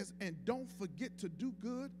 says, and don't forget to do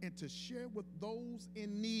good and to share with those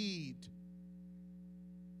in need.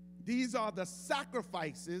 These are the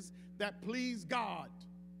sacrifices that please God.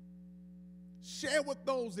 Share with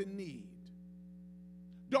those in need.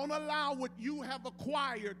 Don't allow what you have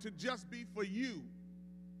acquired to just be for you.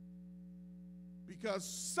 Because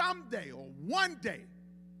someday or one day,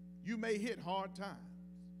 you may hit hard times.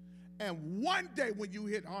 And one day when you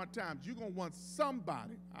hit hard times, you're going to want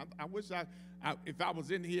somebody. I wish if I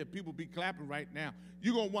was in here, people would be clapping right now.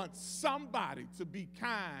 You're going to want somebody to be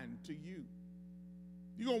kind to you.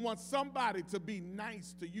 You're going to want somebody to be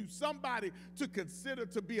nice to you. Somebody to consider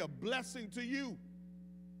to be a blessing to you.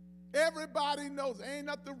 Everybody knows ain't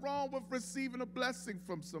nothing wrong with receiving a blessing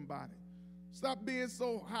from somebody. Stop being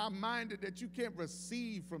so high-minded that you can't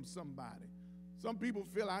receive from somebody. Some people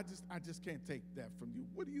feel, I just can't take that from you.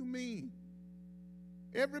 What do you mean?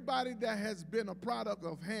 Everybody that has been a product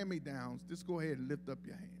of hand-me-downs, just go ahead and lift up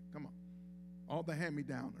your hand. Come on. All the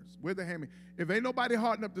hand-me-downers. We're the hand-me. If ain't nobody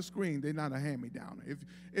harding up the screen, they're not a hand-me-downer.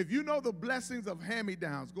 If you know the blessings of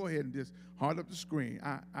hand-me-downs, go ahead and just hard up the screen.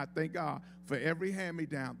 I thank God for every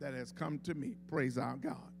hand-me-down that has come to me. Praise our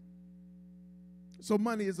God. So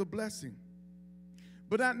money is a blessing.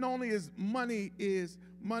 But not only is money is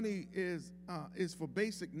for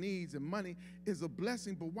basic needs, and money is a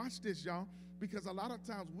blessing, but watch this, y'all, because a lot of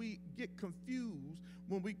times we get confused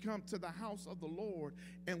when we come to the house of the Lord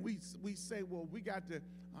and we say, well, we got to,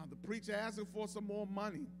 the preacher asking for some more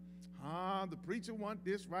money. The preacher want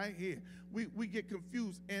this right here. We get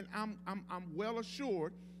confused, and I'm well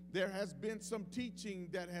assured there has been some teaching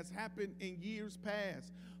that has happened in years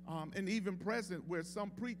past, and even present, where some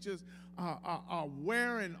preachers are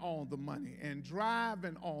wearing all the money and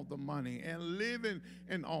driving all the money and living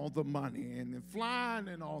in all the money and flying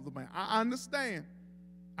in all the money. I understand.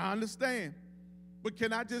 But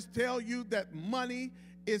can I just tell you that money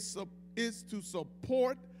is to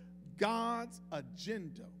support God's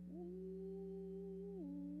agenda?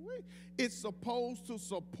 It's supposed to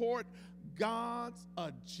support God's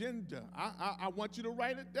agenda. I want you to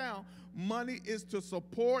write it down. Money is to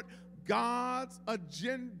support God's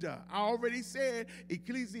agenda. I already said,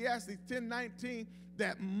 Ecclesiastes 10:19,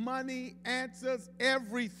 that money answers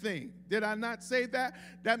everything. Did I not say that?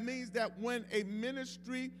 That means that when a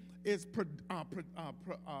ministry is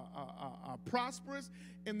prosperous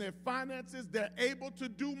in their finances, they're able to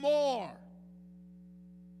do more.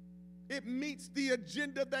 It meets the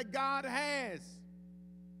agenda that God has.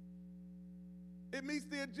 It meets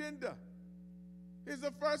the agenda. Here's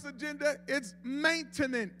the first agenda. It's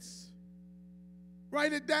maintenance.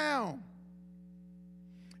 Write it down.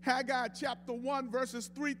 Haggai chapter 1 verses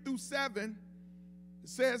 3 through 7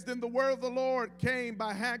 says, then the word of the Lord came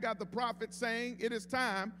by Haggai the prophet, saying, it is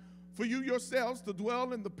time for you yourselves to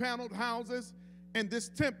dwell in the paneled houses, and this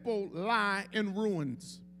temple lie in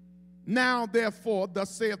ruins. Now therefore, thus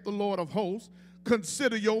saith the Lord of hosts,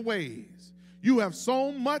 consider your ways. You have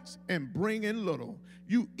sown much and bring in little.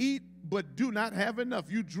 You eat but do not have enough.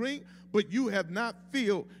 You drink but you are not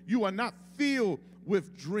filled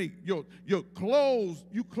with drink. You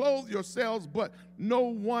clothe yourselves, but no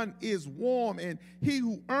one is warm. And he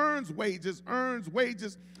who earns wages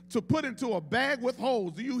to put into a bag with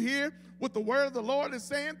holes. Do you hear what the word of the Lord is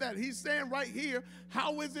saying? That he's saying right here,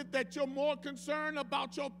 how is it that you're more concerned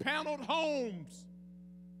about your paneled homes,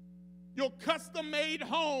 your custom-made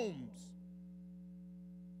homes,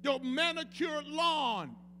 your manicured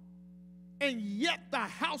lawn, and yet the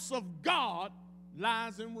house of God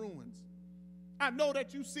lies in ruins? I know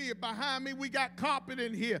that you see it behind me. We got carpet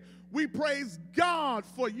in here. We praise God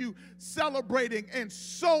for you celebrating and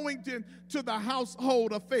sowing into the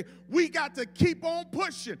household of faith. We got to keep on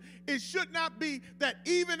pushing. It should not be that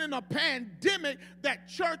even in a pandemic that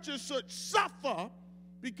churches should suffer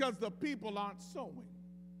because the people aren't sowing.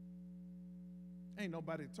 Ain't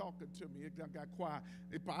nobody talking to me. It got quiet.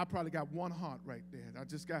 I probably got one heart right there. I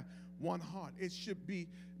just got one heart. It should be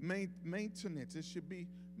maintenance. It should be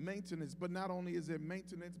maintenance. But not only is there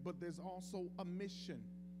maintenance, but there's also a mission.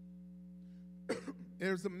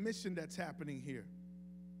 There's a mission that's happening here.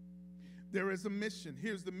 There is a mission.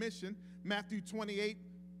 Here's the mission. Matthew 28,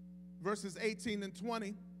 verses 18 and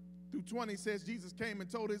 20 through 20 says, Jesus came and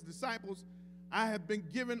told his disciples, I have been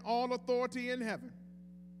given all authority in heaven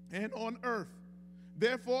and on earth.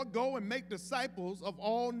 Therefore, go and make disciples of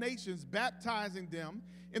all nations, baptizing them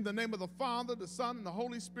in the name of the Father, the Son, and the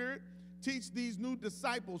Holy Spirit. Teach these new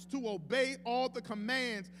disciples to obey all the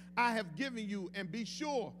commands I have given you, and be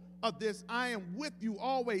sure of this, I am with you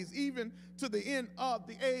always, even to the end of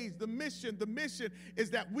the age. The mission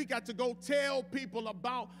is that we got to go tell people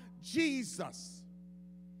about Jesus.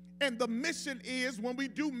 And the mission is when we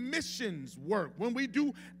do missions work, when we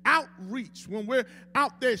do outreach, when we're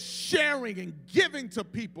out there sharing and giving to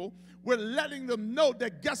people, we're letting them know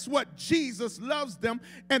that guess what? Jesus loves them,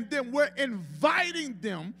 and then we're inviting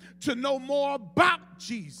them to know more about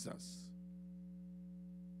Jesus.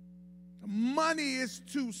 Money is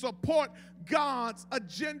to support God's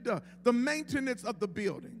agenda, the maintenance of the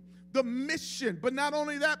building, the mission, but not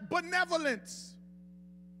only that, benevolence.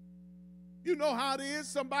 You know how it is.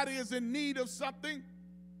 Somebody is in need of something,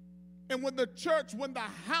 and when the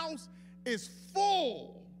house is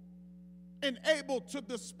full and able to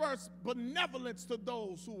disperse benevolence to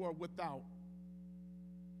those who are without.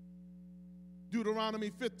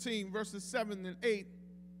 Deuteronomy 15, verses 7 and 8.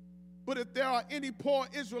 But if there are any poor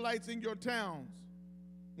Israelites in your towns,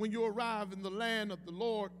 when you arrive in the land of the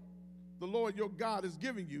Lord your God is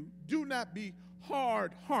giving you, do not be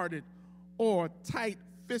hard-hearted or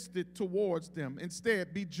tight-fisted towards them.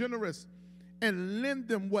 Instead, be generous and lend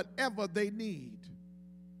them whatever they need.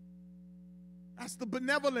 That's the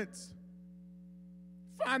benevolence.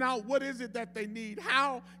 Find out what is it that they need.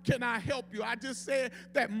 How can I help you? I just said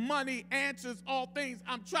that money answers all things.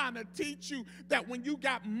 I'm trying to teach you that when you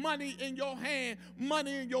got money in your hand,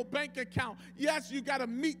 money in your bank account, yes, you got to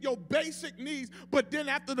meet your basic needs, but then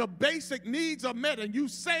after the basic needs are met and you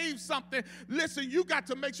save something, listen, you got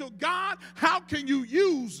to make sure, God, how can you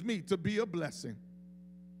use me to be a blessing?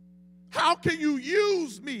 How can you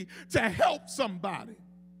use me to help somebody?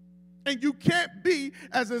 And you can't be,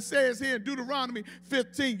 as it says here in Deuteronomy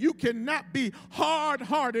 15, you cannot be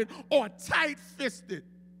hard-hearted or tight-fisted.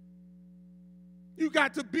 You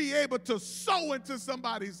got to be able to sow into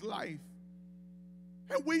somebody's life.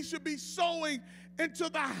 And we should be sowing into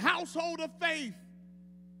the household of faith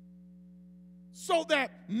so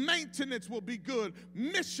that maintenance will be good,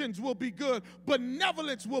 missions will be good,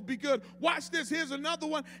 benevolence will be good. Watch this. Here's another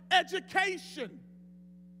one. Education.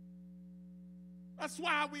 That's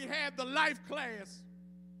why we have the life class.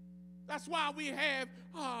 That's why we have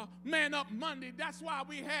Man Up Monday. That's why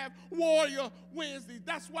we have Warrior Wednesdays.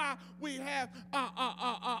 That's why we have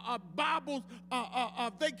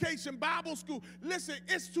Vacation Bible School. Listen,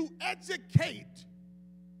 it's to educate.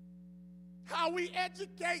 How we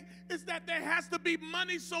educate is that there has to be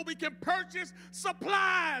money so we can purchase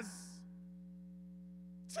supplies.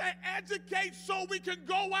 To educate so we can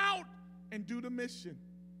go out and do the mission.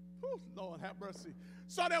 Whew, Lord have mercy.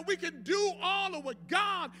 So that we can do all of what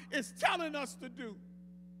God is telling us to do.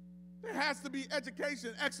 There has to be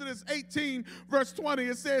education. Exodus 18, verse 20,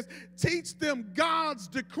 it says, teach them God's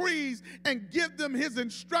decrees and give them his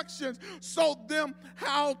instructions, show them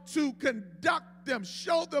how to conduct them,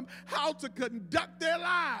 show them how to conduct their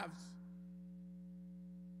lives.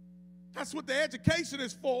 That's what the education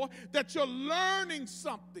is for, that you're learning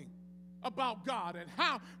something about God and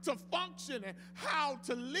how to function and how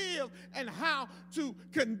to live and how to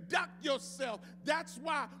conduct yourself. That's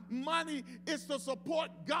why money is to support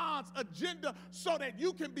God's agenda so that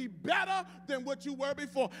you can be better than what you were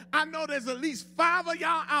before. I know there's at least 5 of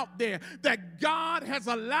y'all out there that God has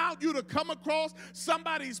allowed you to come across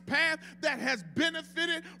somebody's path that has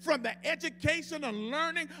benefited from the education and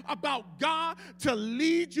learning about God to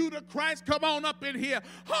lead you to Christ. Come on up in here.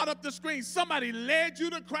 Hold up the screen. Somebody led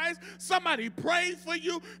you to Christ. Somebody prayed for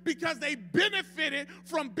you because they benefited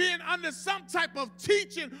from being under some type of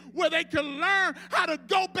teaching where they can learn how to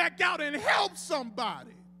go back out and help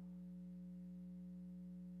somebody.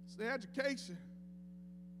 It's the education.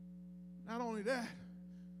 Not only that,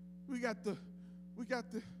 we got the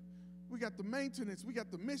maintenance, we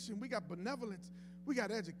got the mission, we got benevolence, we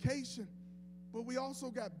got education, but we also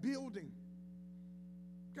got building.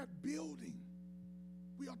 Got building.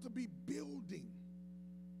 We ought to be building.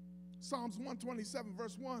 Psalms 127,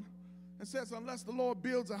 verse 1, it says, unless the Lord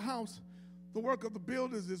builds a house, the work of the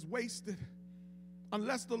builders is wasted.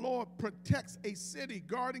 Unless the Lord protects a city,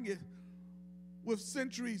 guarding it with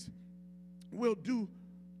centuries will do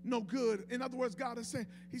no good. In other words, God is saying,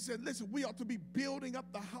 he said, listen, we ought to be building up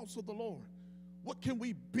the house of the Lord. What can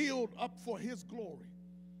we build up for his glory?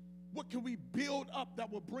 What can we build up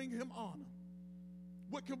that will bring him honor?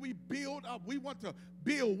 What can we build up? We want to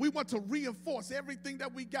build. We want to reinforce everything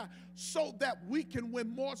that we got so that we can win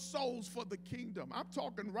more souls for the kingdom. I'm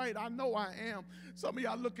talking right. I know I am. Some of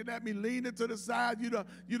y'all looking at me leaning to the side. You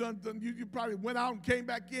probably went out and came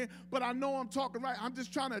back in. But I know I'm talking right. I'm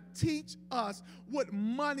just trying to teach us what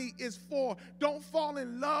money is for. Don't fall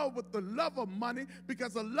in love with the love of money,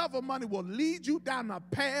 because the love of money will lead you down a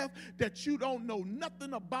path that you don't know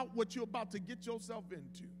nothing about what you're about to get yourself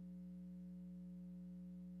into.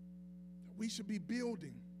 We should be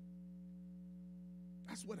building.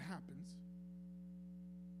 That's what happens.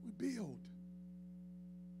 We build.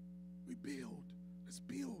 We build. Let's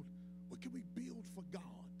build. What can we build for God?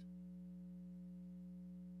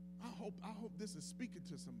 I hope this is speaking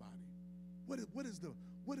to somebody. What is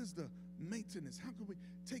the maintenance? How can we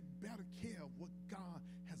take better care of what God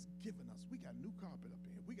has given us? We got new carpet up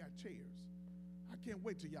in here. We got chairs. I can't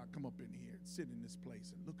wait till y'all come up in here and sit in this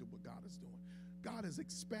place and look at what God is doing. God is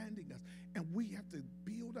expanding us, and we have to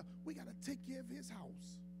build up. We got to take care of his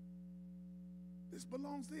house. This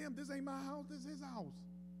belongs to him. This ain't my house. This is his house.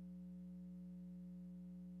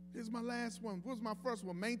 Here's my last one. What was my first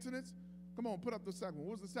one? Maintenance. Come on, put up the second one.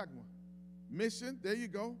 What was the second one? Mission. There you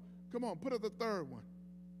go. Come on, put up the third one.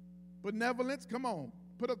 Benevolence. Come on,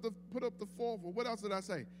 put up the fourth one. What else did I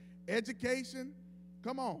say? Education.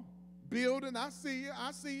 Come on. Building. I see you.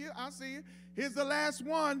 I see you. I see you. Here's the last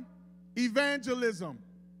one. Evangelism.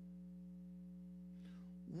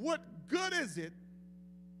 What good is it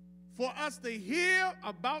for us to hear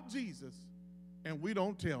about Jesus and we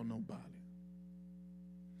don't tell nobody?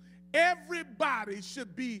 Everybody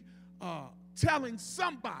should be telling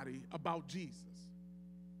somebody about Jesus.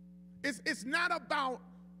 It's not about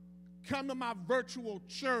come to my virtual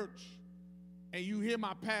church and you hear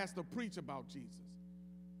my pastor preach about Jesus.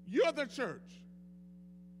 You're the church.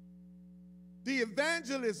 The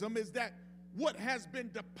evangelism is that what has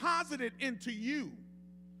been deposited into you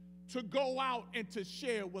to go out and to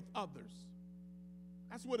share with others.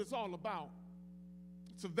 That's what it's all about.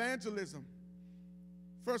 It's evangelism.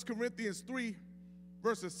 1 Corinthians 3,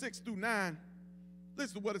 verses 6 through 9.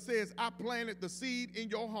 Listen to what it says. I planted the seed in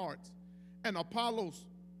your hearts, and Apollos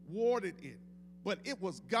watered it, but it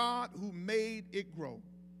was God who made it grow.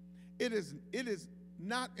 It is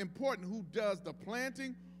not important who does the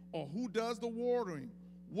planting or who does the watering.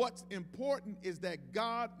 What's important is that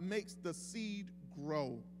God makes the seed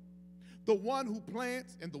grow. The one who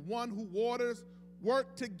plants and the one who waters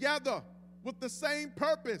work together with the same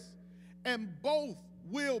purpose, and both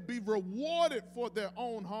will be rewarded for their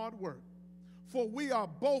own hard work. For we are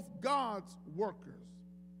both God's workers,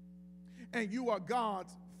 and you are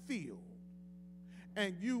God's field,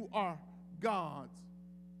 and you are God's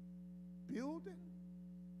building.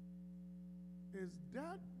 Is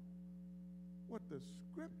that what the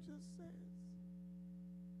scripture says?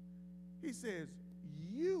 He says,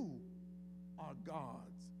 you are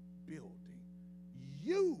God's building.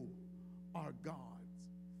 You are God's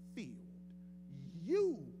field.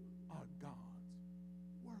 You are God's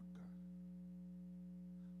worker.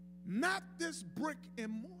 Not this brick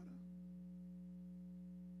and mortar,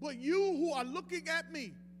 but you who are looking at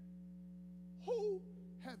me. Who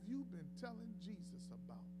have you been telling Jesus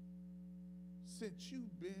about since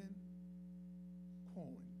you've been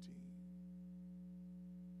quarantined?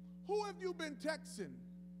 Who have you been texting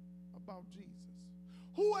about Jesus?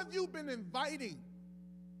 Who have you been inviting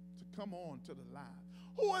to come on to the live?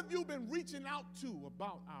 Who have you been reaching out to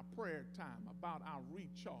about our prayer time, about our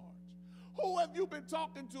recharge? Who have you been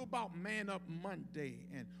talking to about Man Up Monday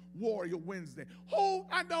and Warrior Wednesday? Who?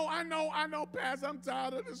 I know, Pastor, I'm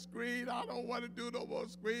tired of the screen. I don't want to do no more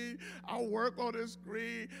screen. I work on the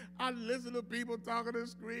screen. I listen to people talking to the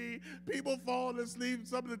screen. People fall asleep.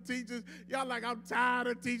 Some of the teachers, y'all like, I'm tired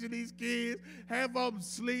of teaching these kids. Half of them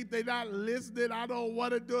sleep. They're not listening. I don't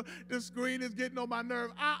want to do it. The screen is getting on my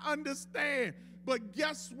nerve. I understand. But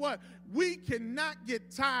guess what? We cannot get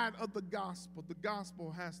tired of the gospel. The gospel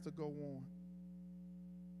has to go on.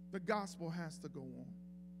 The gospel has to go on.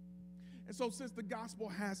 And so since the gospel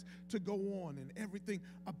has to go on and everything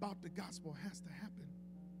about the gospel has to happen,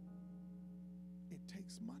 it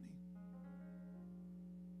takes money.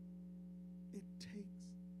 It takes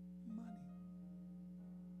money.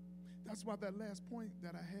 That's why that last point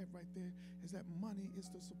that I had right there is that money is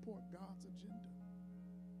to support God's agenda.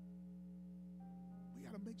 We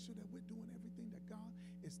got to make sure that we're doing everything that God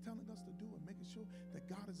is telling us to do and making sure that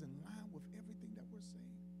God is in line with everything that we're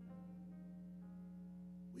saying.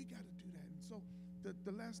 We got to do that. And so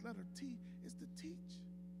the last letter, T, is to teach.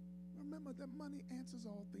 Remember that money answers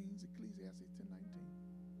all things, Ecclesiastes 10:19.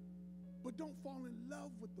 But don't fall in love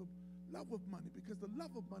with the love of money, because the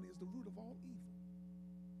love of money is the root of all evil.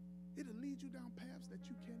 It'll lead you down paths that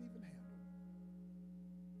you can't even handle.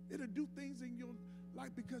 It'll do things in your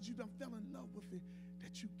life because you done fell in love with it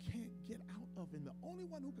that you can't get out of. And the only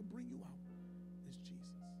one who can bring you out is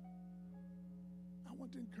Jesus. I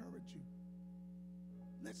want to encourage you.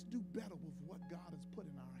 Let's do better with what God has put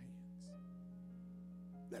in our hands.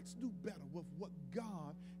 Let's do better with what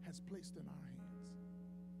God has placed in our hands.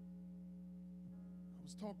 I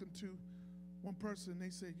was talking to one person, they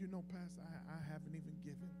said, you know, Pastor, I haven't even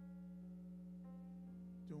given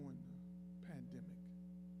during the pandemic.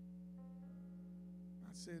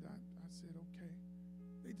 I said, okay.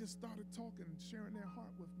 They just started talking and sharing their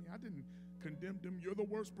heart with me. I didn't condemn them. You're the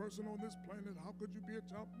worst person on this planet. How could you be a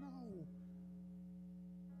child? No.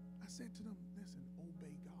 I said to them, listen,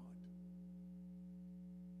 obey God.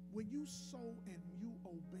 When you sow and you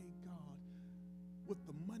obey God with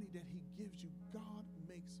the money that he gives you, God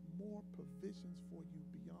makes more provisions for you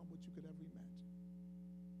beyond what you could ever imagine.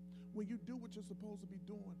 When you do what you're supposed to be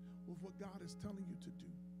doing with what God is telling you to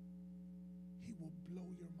do, he will blow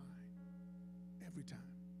your mind every time.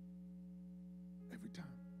 Every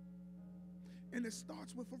time. And it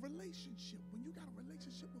starts with a relationship. When you got a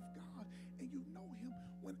relationship with God and you know him,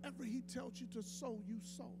 whenever he tells you to sow, you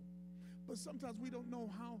sow. But sometimes we don't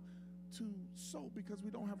know how to sow because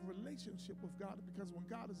we don't have a relationship with God. Because when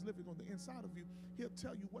God is living on the inside of you, he'll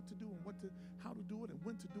tell you what to do and how to do it and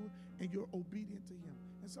when to do it, and you're obedient to him.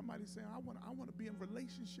 And somebody saying, I want to be in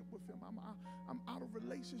relationship with him. I'm out of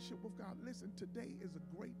relationship with God. Listen, today is a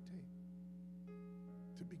great day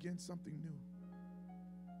to begin something new.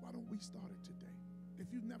 Why don't we start it today?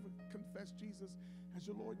 If you've never confessed Jesus as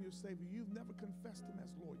your Lord and your Savior, you've never confessed him as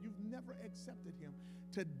Lord, you've never accepted him,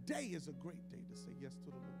 today is a great day to say yes to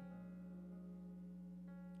the Lord.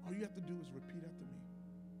 All you have to do is repeat after me.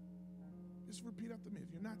 Just repeat after me. If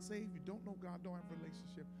you're not saved, you don't know God, don't have a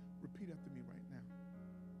relationship, repeat after me right now.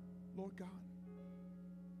 Lord God,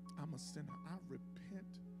 I'm a sinner. I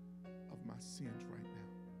repent of my sins right now.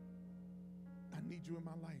 I need you in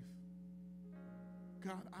my life.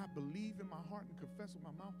 God, I believe in my heart and confess with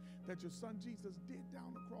my mouth that your son Jesus did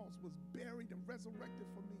down the cross, was buried and resurrected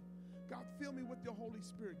for me. God, fill me with your Holy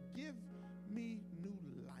Spirit. Give me new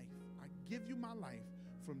life. I give you my life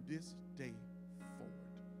from this day forward.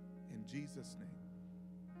 In Jesus'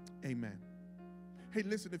 name, amen. Hey,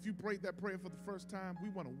 listen, if you prayed that prayer for the first time, we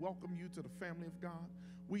want to welcome you to the family of God.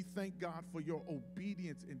 We thank God for your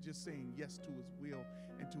obedience in just saying yes to his will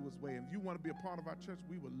and to his way. And if you want to be a part of our church,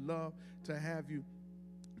 we would love to have you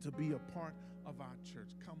to be a part of our church.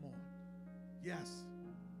 Come on. Yes,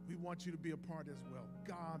 we want you to be a part as well.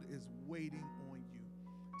 God is waiting on you.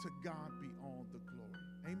 To God be all the glory.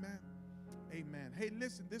 Amen. Amen. Hey,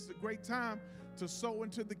 listen, this is a great time to sow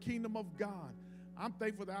into the kingdom of God. I'm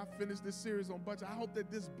thankful that I finished this series on budget. I hope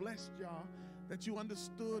that this blessed y'all, that you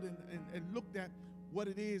understood and looked at what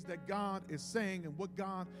it is that God is saying and what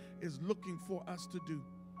God is looking for us to do.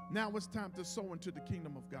 Now it's time to sow into the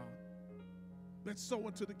kingdom of God. Let's sow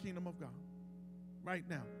into the kingdom of God right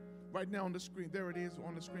now. Right now on the screen, there it is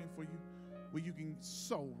on the screen for you, where you can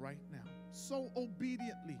sow right now. Sow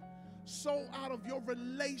obediently. Sow out of your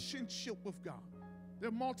relationship with God. There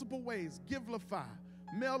are multiple ways. Givelify,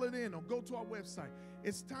 mail it in, or go to our website.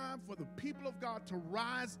 It's time for the people of God to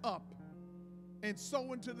rise up and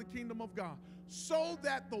sow into the kingdom of God so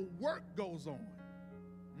that the work goes on.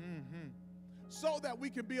 So that we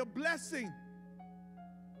can be a blessing.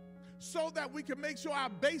 So that we can make sure our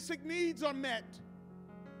basic needs are met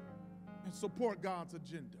and support God's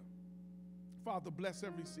agenda. Father, bless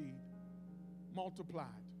every seed multiplied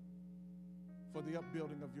for the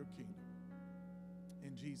upbuilding of your kingdom.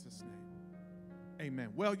 In Jesus' name, amen.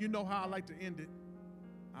 Well, you know how I like to end it.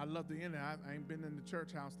 I love to end it. I ain't been in the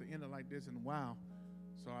church house to end it like this in a while,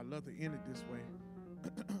 so I love to end it this way.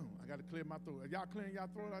 I got to clear my throat. Are y'all clearing y'all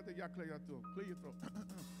throat out there? Y'all clear your throat. Clear your throat.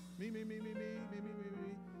 Me.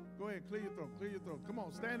 Go ahead, clear your throat. Clear your throat. Come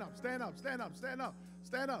on, stand up, stand up, stand up, stand up,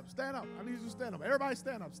 stand up, stand up. I need you to stand up. Everybody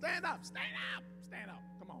stand up, stand up, stand up, stand up.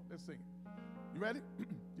 Come on, let's sing it. You ready?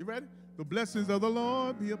 You ready? The blessings of the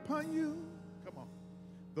Lord be upon you. Come on.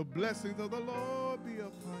 The blessings of the Lord be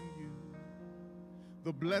upon you.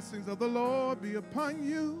 The blessings of the Lord be upon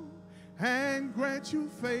you and grant you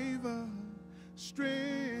favor,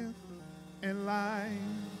 strength, and life.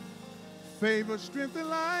 Favor, strength, and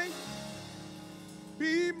life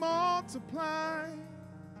be multiplied.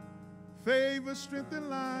 Favor, strength, and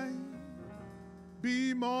life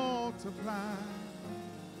be multiplied.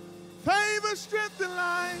 Favor, strength, and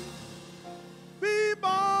life be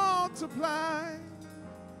multiplied.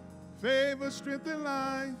 Favor, strength, and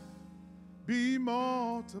life be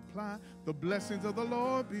multiplied. The blessings of the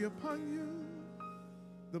Lord be upon you.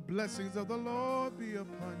 The blessings of the Lord be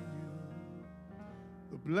upon you.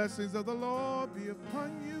 The blessings of the Lord be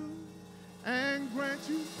upon you and grant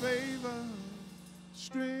you favor,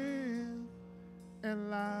 strength, and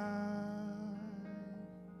life.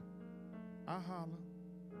 I holler.